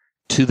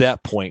to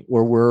that point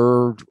where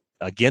we're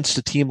against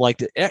a team like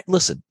that.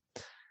 Listen,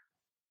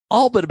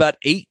 all but about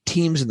 8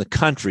 teams in the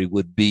country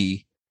would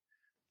be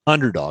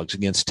underdogs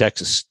against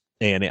Texas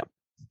A&M.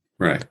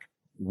 Right.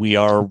 We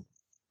are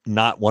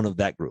not one of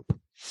that group.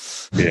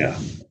 Yeah.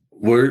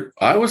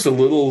 I was a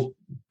little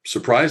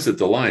surprised at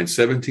the line,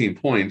 17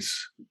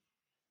 points,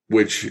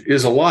 which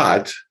is a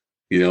lot,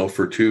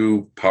 for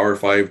 2 Power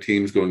 5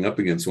 teams going up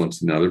against one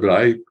another. But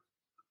I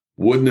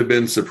wouldn't have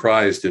been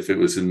surprised if it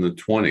was in the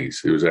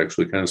 20s. It was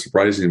actually kind of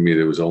surprising to me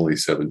that it was only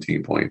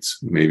 17 points.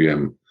 Maybe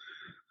I'm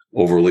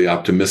overly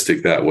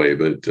optimistic that way,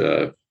 but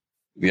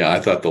I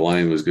thought the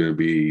line was going to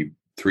be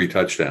 3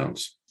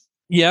 touchdowns.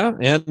 Yeah,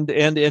 and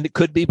it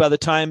could be by the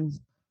time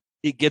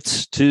it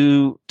gets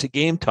to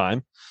game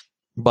time.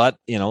 But,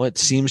 it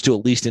seems to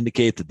at least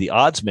indicate that the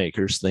odds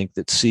makers think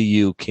that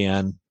CU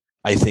can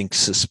I think,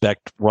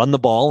 suspect run the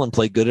ball and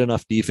play good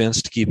enough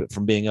defense to keep it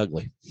from being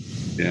ugly.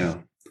 Yeah.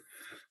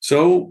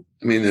 So,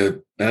 I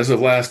mean, as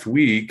of last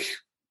week,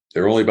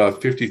 there are only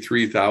about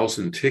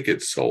 53,000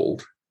 tickets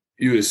sold.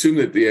 You would assume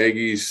that the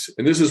Aggies,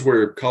 and this is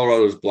where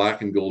Colorado's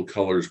black and gold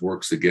colors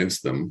works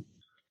against them.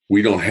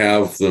 We don't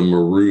have the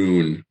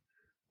maroon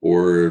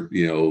or,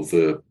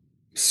 the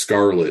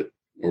scarlet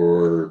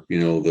or,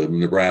 the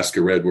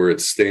Nebraska red where it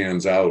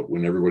stands out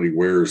when everybody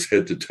wears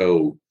head to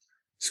toe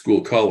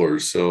school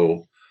colors.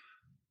 So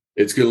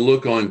it's going to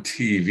look on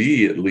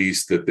TV, at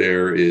least, that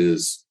there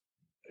is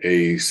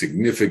a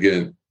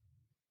significant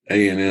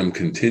A&M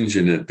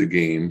contingent at the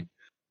game.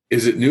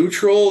 Is it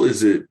neutral?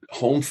 Is it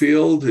home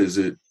field? Does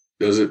it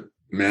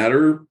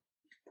matter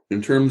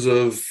in terms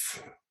of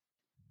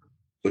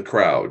the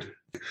crowd?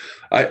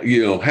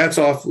 Hats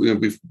off.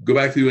 We go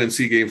back to the UNC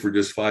game for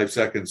just 5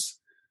 seconds.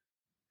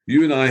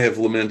 You and I have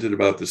lamented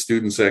about the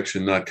student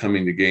section not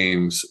coming to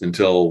games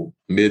until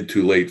mid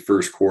to late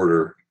first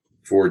quarter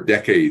for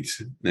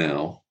decades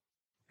now.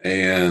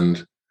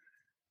 And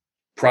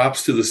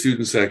props to the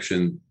student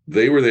section.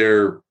 They were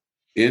there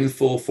in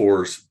full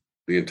force.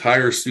 The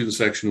entire student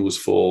section was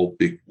full.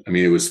 They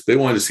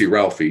wanted to see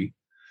Ralphie.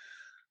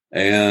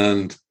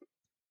 And,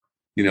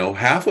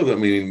 half of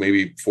them, meaning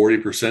maybe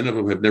 40% of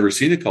them, have never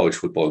seen a college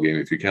football game.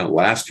 If you count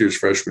last year's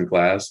freshman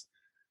class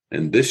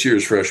and this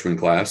year's freshman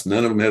class,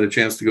 none of them had a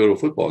chance to go to a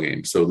football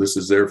game. So this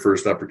is their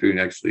first opportunity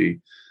to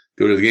actually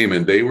go to the game.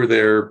 And they were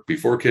there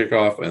before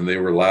kickoff, and they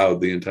were loud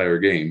the entire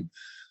game.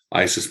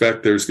 I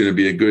suspect there's going to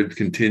be a good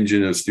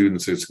contingent of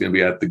students that's going to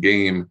be at the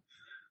game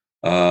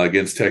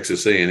against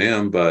Texas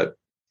A&M. But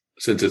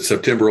since it's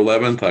September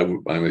 11th,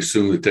 I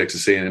assume that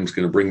Texas A&M is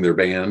going to bring their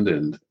band,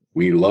 and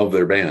we love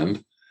their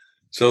band.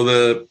 So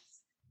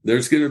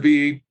there's going to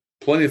be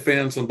plenty of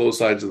fans on both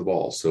sides of the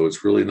ball. So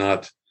it's really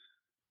not,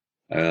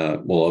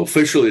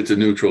 officially it's a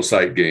neutral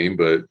site game,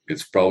 but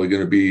it's probably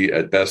going to be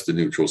at best a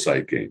neutral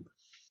site game.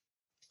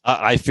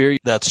 I fear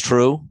that's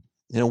true.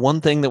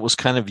 One thing that was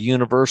kind of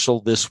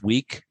universal this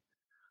week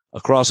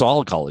across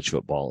all of college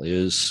football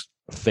is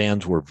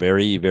fans were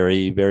very,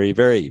 very, very,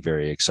 very,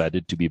 very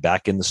excited to be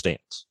back in the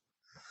stands.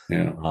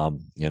 Yeah.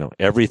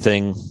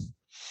 Everything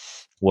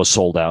was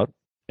sold out.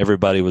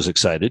 Everybody was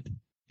excited.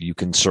 You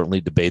can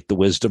certainly debate the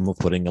wisdom of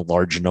putting a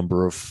large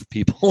number of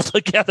people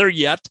together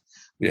yet,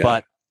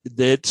 but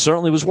it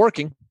certainly was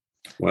working.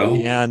 Well,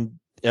 and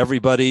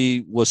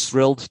everybody was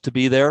thrilled to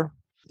be there.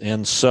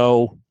 And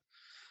so,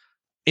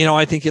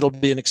 I think it'll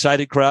be an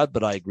excited crowd,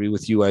 but I agree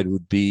with you. I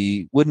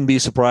wouldn't be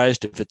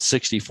surprised if it's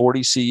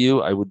 60-40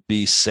 CU. I would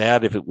be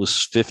sad if it was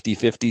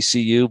 50-50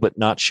 CU, but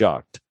not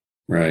shocked.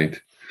 Right.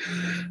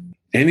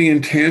 Any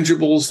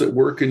intangibles that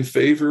work in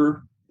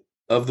favor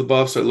of the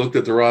Buffs? I looked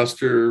at the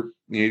roster,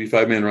 the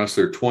 85-man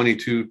roster,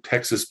 22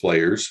 Texas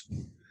players.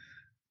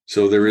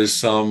 So there is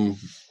some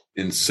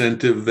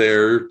incentive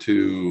there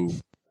to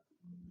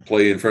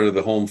play in front of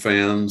the home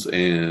fans,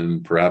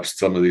 and perhaps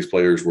some of these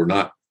players were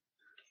not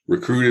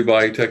recruited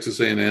by Texas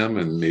A&M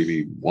and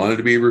maybe wanted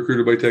to be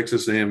recruited by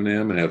Texas A&M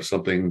and have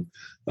something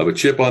of a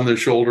chip on their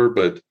shoulder.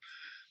 But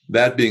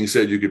that being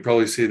said, you could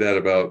probably say that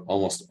about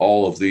almost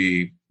all of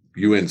the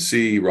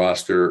UNC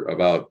roster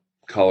about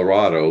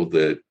Colorado,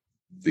 that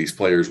these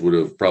players would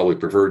have probably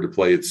preferred to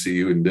play at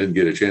CU and didn't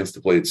get a chance to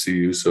play at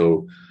CU.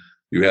 So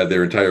you had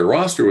their entire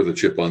roster with a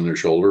chip on their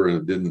shoulder, and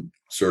it didn't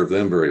serve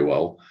them very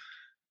well.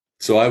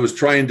 So I was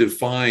trying to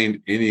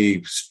find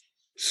any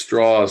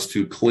straws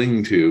to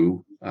cling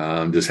to.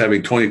 Does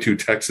having 22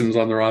 Texans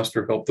on the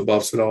roster help the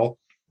Buffs at all?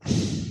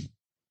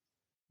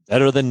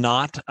 Better than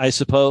not, I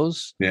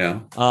suppose. Yeah.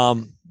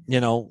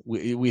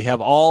 We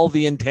have all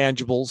the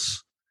intangibles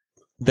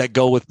that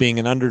go with being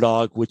an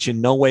underdog, which in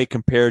no way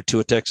compared to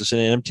a Texas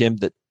A&M team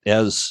that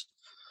has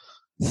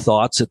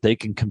thoughts that they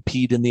can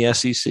compete in the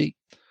SEC.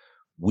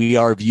 We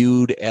are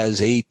viewed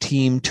as a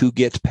team to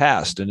get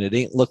past, and it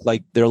ain't look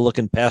like they're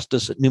looking past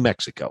us at New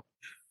Mexico.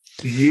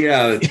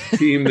 Yeah, a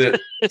team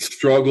that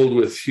struggled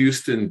with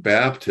Houston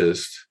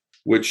Baptist,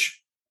 which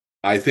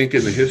I think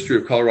in the history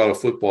of Colorado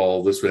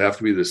football, this would have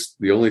to be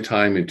the only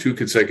time in 2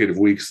 consecutive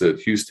weeks that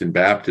Houston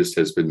Baptist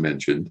has been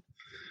mentioned,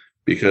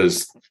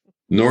 because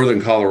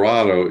Northern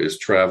Colorado is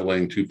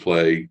traveling to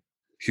play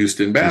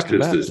Houston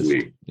Baptist this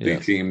week, the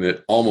team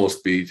that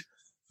almost beat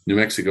New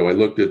Mexico. I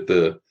looked at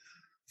the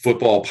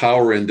football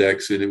power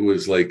index, and it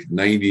was like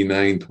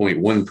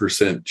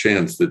 99.1%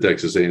 chance that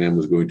Texas A&M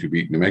was going to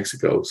beat New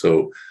Mexico.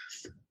 So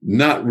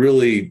not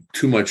really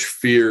too much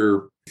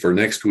fear for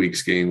next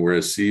week's game,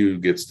 whereas CU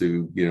gets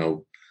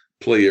to,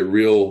 play a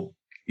real,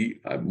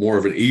 more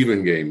of an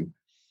even game.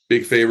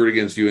 Big favorite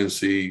against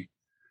UNC,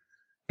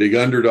 big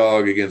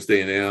underdog against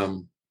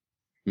A&M.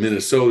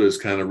 Minnesota is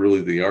kind of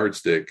really the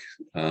yardstick.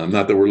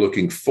 Not that we're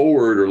looking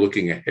forward or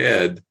looking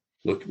ahead.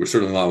 We're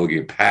certainly not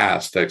looking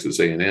past Texas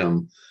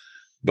A&M,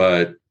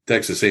 but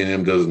Texas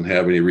A&M doesn't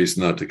have any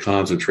reason not to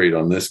concentrate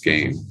on this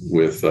game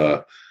with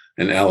an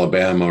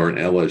Alabama or an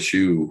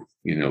LSU,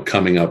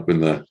 coming up in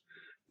the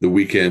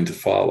weekend to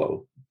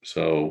follow.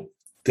 So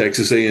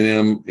Texas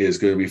A&M is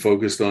going to be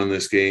focused on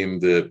this game.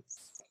 The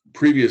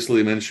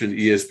previously mentioned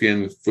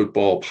ESPN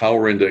Football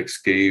Power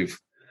Index gave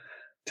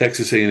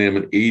Texas A&M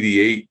an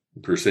 88%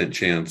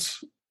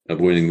 chance of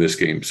winning this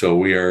game. So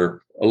we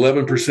are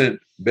 11%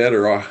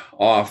 better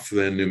off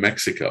than New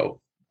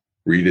Mexico.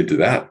 Read into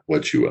that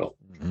what you will.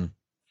 Mm-hmm.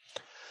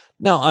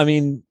 No, I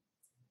mean,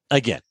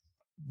 again,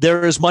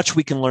 there is much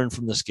we can learn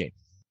from this game.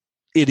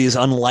 It is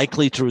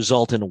unlikely to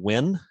result in a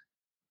win,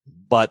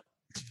 but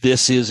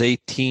this is a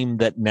team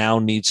that now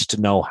needs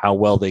to know how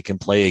well they can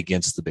play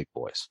against the big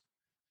boys.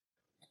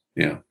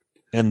 Yeah.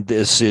 And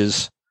this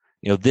is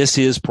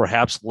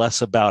perhaps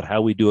less about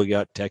how we do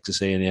against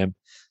Texas A&M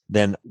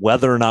than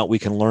whether or not we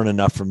can learn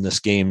enough from this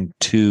game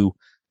to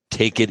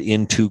take it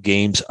into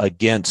games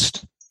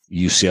against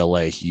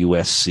UCLA,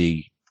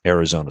 USC,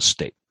 Arizona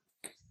State.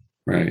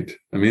 Right.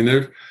 I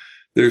mean,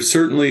 there's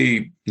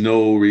certainly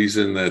no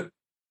reason that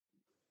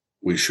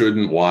we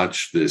shouldn't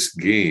watch this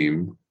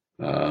game.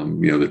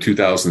 The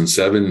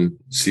 2007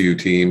 CU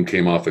team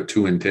came off a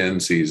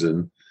 2-10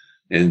 season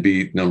and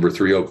beat number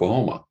 3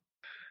 Oklahoma.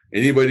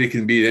 Anybody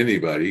can beat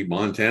anybody.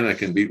 Montana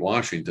can beat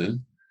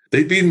Washington.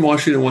 They'd beaten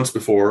Washington once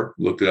before.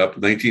 Looked it up.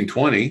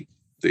 1920,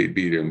 they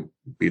beat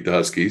the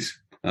Huskies.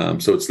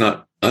 So it's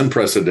not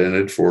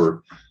unprecedented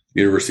for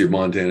University of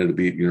Montana to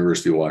beat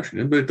University of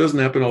Washington, but it doesn't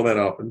happen all that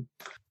often.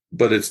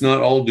 But it's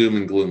not all doom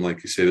and gloom,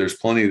 like you say. There's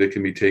plenty that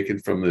can be taken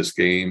from this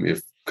game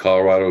if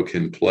Colorado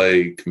can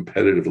play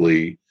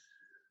competitively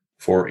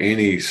for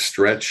any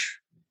stretch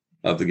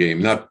of the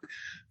game. Not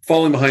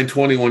falling behind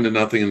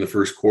 21-0 in the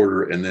first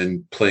quarter and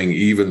then playing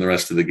even the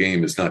rest of the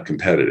game is not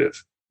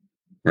competitive,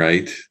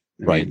 right?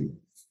 Right.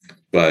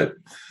 But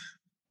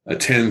a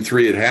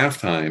 10-3 at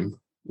halftime,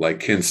 like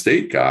Kent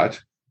State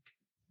got,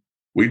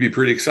 we'd be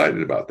pretty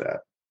excited about that.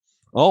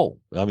 Oh,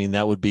 I mean,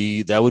 that would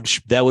be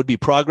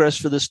progress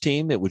for this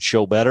team. It would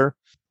show better.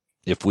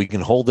 If we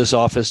can hold this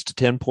offense to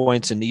 10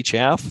 points in each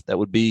half, that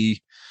would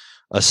be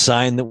a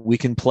sign that we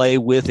can play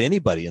with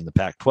anybody in the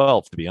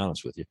Pac-12, to be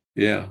honest with you.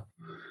 Yeah.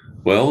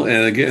 Well,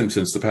 and again,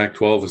 since the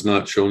Pac-12 has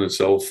not shown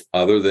itself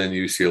other than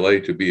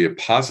UCLA to be a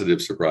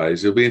positive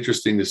surprise, it'll be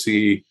interesting to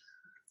see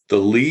the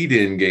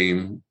lead-in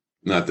game,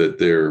 not that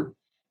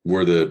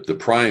we're the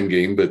prime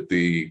game, but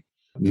the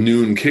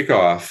noon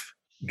kickoff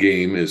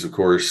game is, of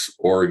course,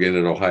 Oregon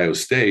and Ohio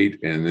State,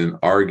 and then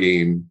our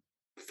game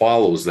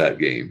follows that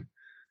game.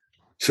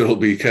 So it'll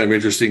be kind of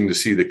interesting to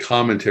see the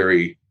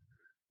commentary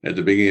at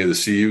the beginning of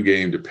the CU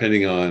game,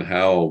 depending on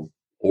how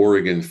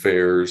Oregon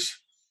fares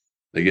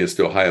against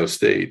Ohio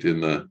State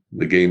in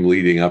the game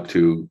leading up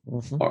to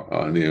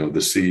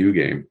the CU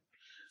game.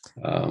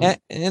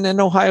 And an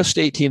Ohio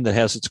State team that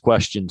has its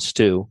questions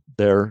too.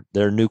 Their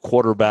new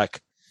quarterback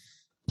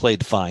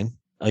played fine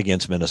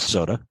against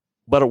Minnesota,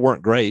 but it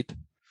weren't great.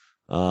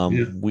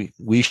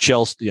 We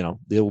shall,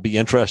 it will be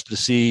interesting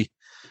to see.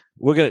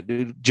 We're going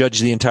to judge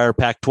the entire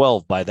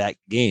Pac-12 by that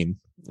game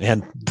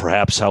and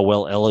perhaps how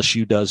well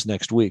LSU does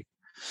next week.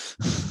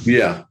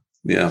 Yeah.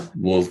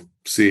 We'll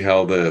see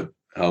how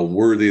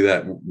worthy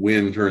that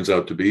win turns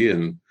out to be.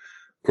 And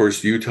of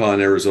course, Utah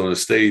and Arizona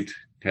State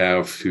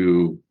have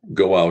to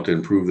go out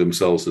and prove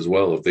themselves as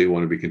well if they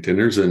want to be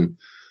contenders. And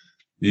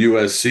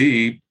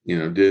USC,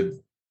 did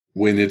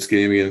win its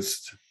game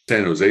against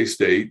San Jose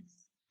State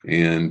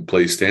and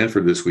play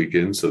Stanford this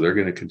weekend. So they're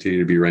going to continue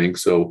to be ranked.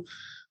 So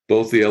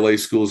both the LA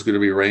schools are going to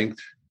be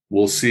ranked.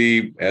 We'll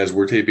see as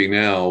we're taping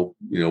now,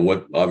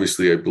 what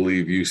obviously I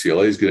believe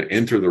UCLA is going to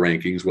enter the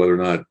rankings, whether or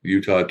not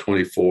Utah at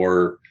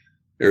 24,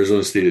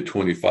 Arizona State at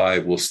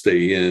 25 will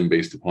stay in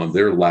based upon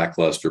their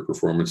lackluster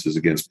performances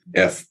against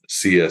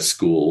FCS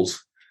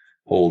schools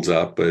holds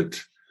up.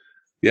 But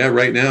yeah,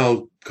 right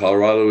now,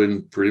 Colorado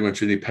in pretty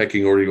much any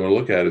pecking order you want to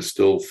look at is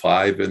still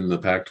 5 in the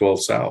Pac-12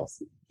 South.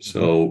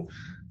 So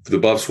if the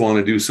Buffs want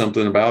to do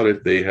something about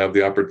it, they have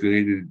the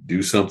opportunity to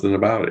do something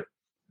about it.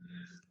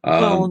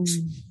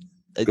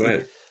 Go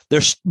ahead.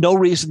 There's no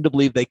reason to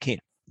believe they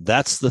can't.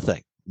 That's the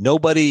thing.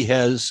 Nobody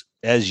has,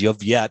 as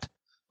of yet,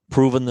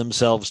 proven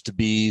themselves to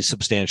be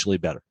substantially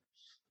better.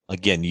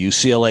 Again,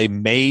 UCLA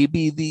may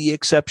be the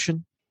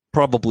exception,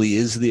 probably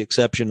is the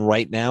exception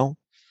right now.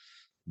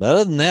 But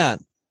other than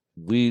that,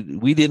 we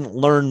didn't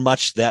learn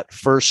much that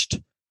first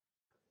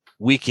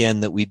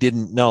weekend that we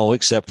didn't know,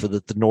 except for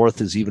that the North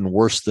is even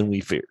worse than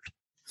we feared.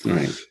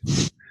 Right.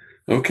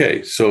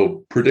 Okay,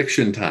 so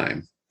prediction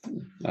time.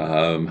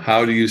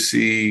 How do you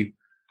see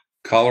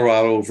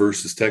Colorado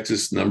versus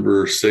Texas?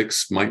 Number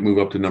 6 might move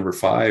up to number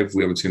 5.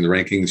 We haven't seen the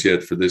rankings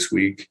yet for this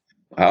week.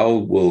 How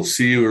will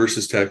CU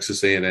versus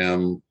Texas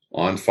A&M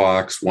on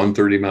Fox,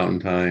 1:30 Mountain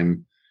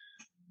Time?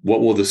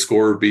 What will the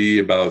score be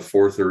about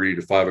 4:30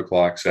 to 5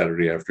 o'clock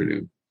Saturday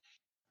afternoon?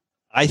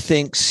 I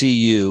think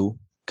CU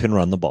can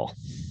run the ball.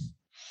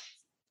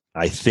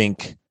 I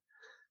think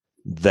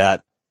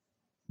that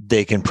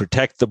they can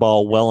protect the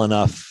ball well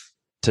enough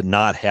to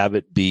not have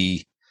it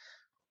be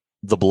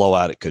the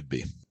blowout it could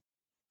be.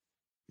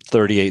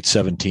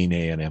 38-17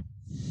 A&M.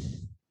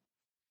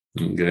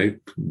 Okay.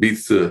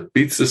 Beats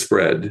the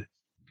spread,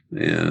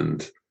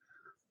 and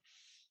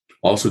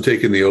also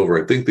taking the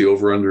over. I think the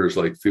over-under is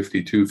like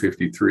 52,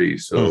 53.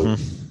 So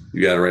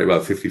You got it right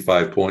about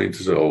 55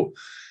 points. So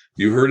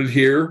you heard it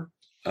here.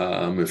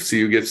 If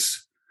CU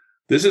gets,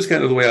 this is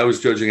kind of the way I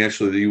was judging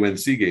actually the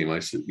UNC game. I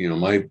said, in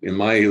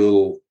my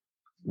little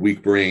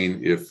weak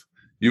brain, if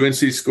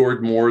UNC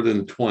scored more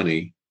than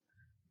 20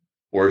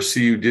 or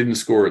CU didn't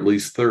score at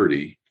least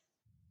 30,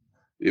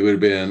 it would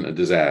have been a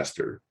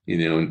disaster, and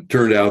it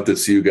turned out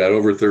that CU got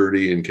over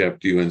 30 and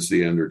kept UNC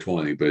under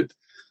 20. But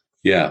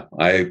yeah,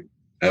 I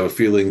have a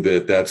feeling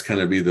that that's kind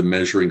of be the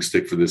measuring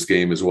stick for this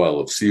game as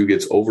well. If CU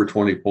gets over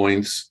 20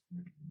 points,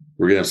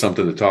 we're going to have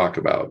something to talk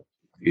about.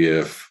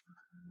 If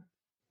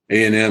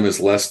A&M is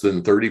less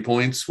than 30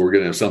 points, we're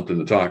going to have something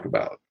to talk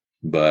about.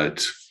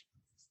 But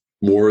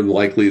more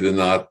likely than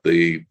not,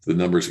 the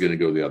numbers are going to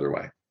go the other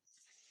way.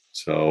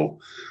 So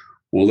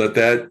we'll let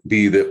that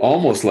be the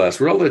almost last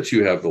word. I'll let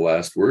you have the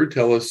last word.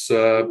 Tell us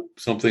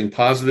something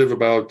positive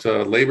about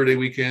Labor Day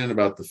weekend,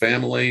 about the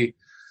family,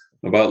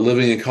 about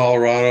living in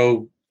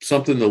Colorado,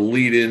 something to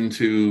lead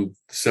into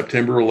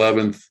September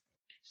 11th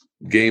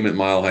game at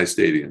Mile High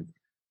Stadium.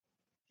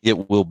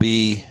 It will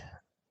be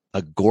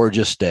a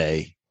gorgeous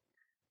day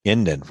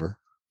in Denver,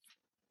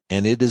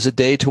 and it is a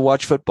day to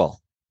watch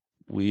football.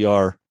 We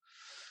are,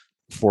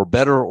 for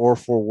better or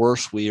for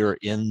worse, we are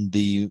in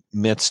the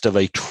midst of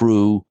a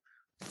true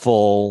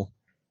full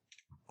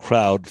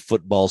crowd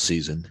football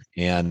season,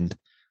 and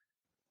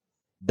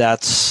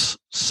that's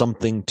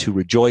something to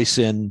rejoice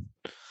in,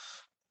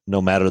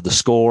 no matter the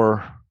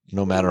score,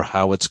 no matter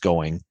how it's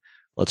going.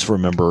 Let's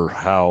remember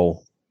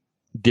how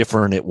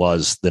different it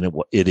was than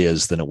it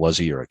is than it was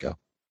a year ago.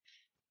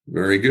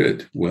 Very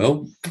good.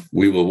 Well,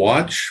 we will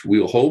watch,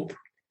 we'll hope,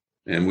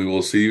 and we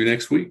will see you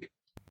next week.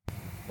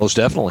 Most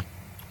definitely.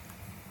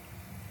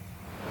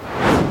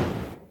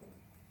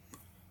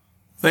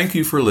 Thank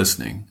you for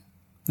listening.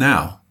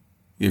 Now,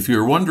 if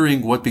you're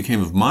wondering what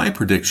became of my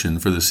prediction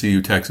for the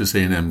CU Texas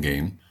A&M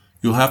game,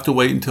 you'll have to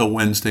wait until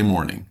Wednesday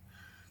morning.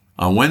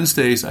 On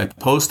Wednesdays, I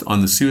post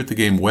on the CU at the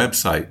Game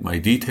website my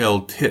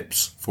detailed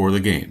tips for the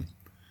game,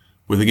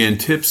 with again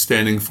tips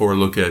standing for a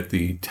look at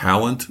the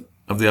talent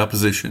of the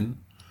opposition,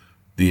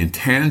 the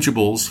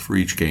intangibles for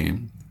each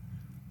game,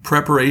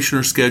 preparation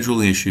or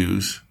scheduling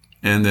issues,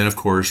 and then, of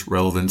course,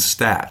 relevant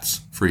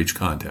stats for each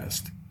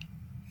contest.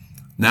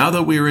 Now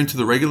that we are into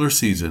the regular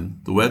season,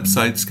 the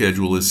website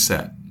schedule is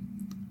set.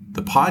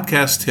 The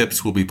podcast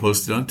tips will be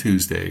posted on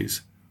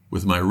Tuesdays,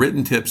 with my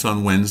written tips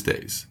on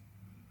Wednesdays.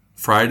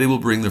 Friday will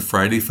bring the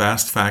Friday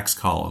Fast Facts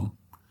column,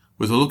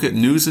 with a look at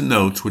news and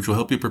notes which will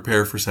help you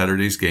prepare for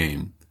Saturday's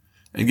game,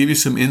 and give you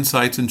some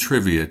insights and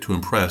trivia to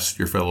impress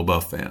your fellow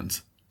Buff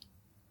fans.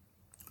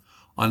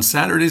 On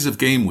Saturdays of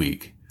game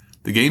week,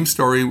 the game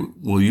story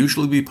will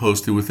usually be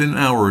posted within an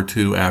hour or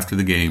two after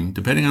the game,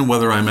 depending on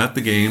whether I'm at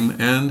the game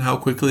and how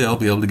quickly I'll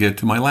be able to get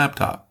to my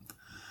laptop.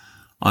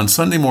 On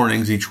Sunday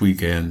mornings each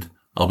weekend,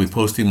 I'll be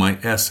posting my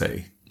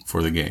essay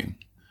for the game.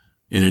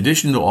 In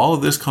addition to all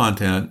of this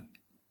content,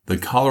 the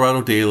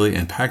Colorado Daily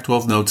and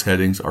Pac-12 Notes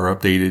headings are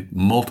updated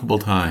multiple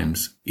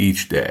times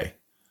each day.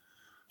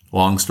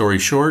 Long story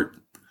short,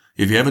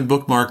 if you haven't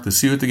bookmarked the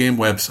CU at the Game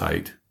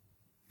website,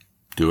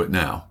 do it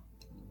now.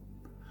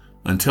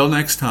 Until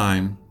next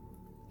time,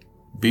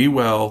 be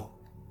well,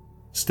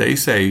 stay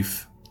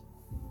safe,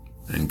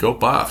 and go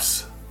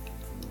Buffs.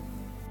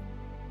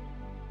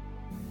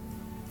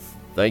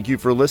 Thank you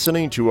for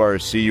listening to our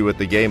CU at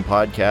the Game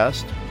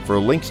podcast. For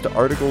links to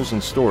articles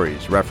and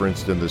stories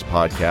referenced in this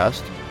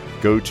podcast,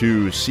 go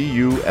to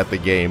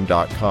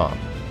cuatthegame.com.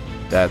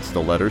 That's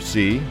the letter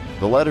C,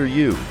 the letter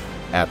U,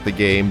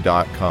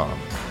 atthegame.com.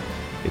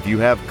 If you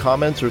have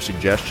comments or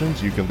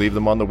suggestions, you can leave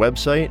them on the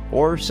website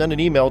or send an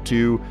email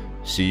to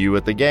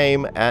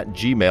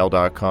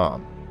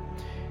cuatthegame@gmail.com.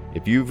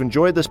 If you've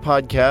enjoyed this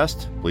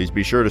podcast, please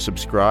be sure to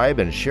subscribe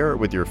and share it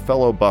with your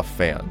fellow Buff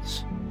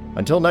fans.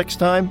 Until next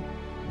time,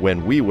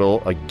 when we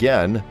will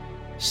again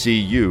see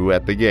you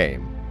at the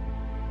game.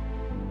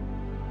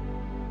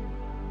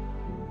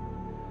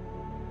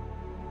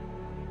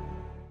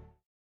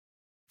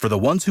 For the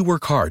ones who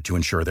work hard to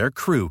ensure their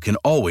crew can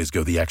always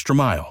go the extra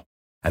mile,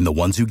 and the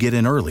ones who get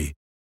in early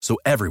so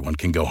everyone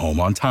can go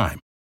home on time,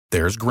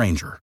 there's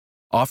Grainger,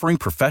 offering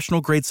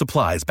professional-grade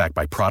supplies backed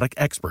by product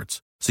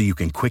experts so you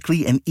can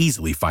quickly and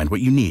easily find what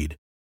you need.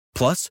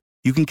 Plus,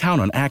 you can count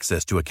on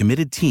access to a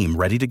committed team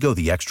ready to go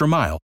the extra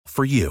mile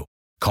for you.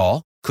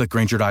 Call, click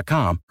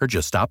Grainger.com, or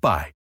just stop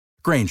by.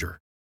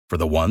 Grainger, for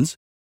the ones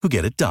who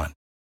get it done.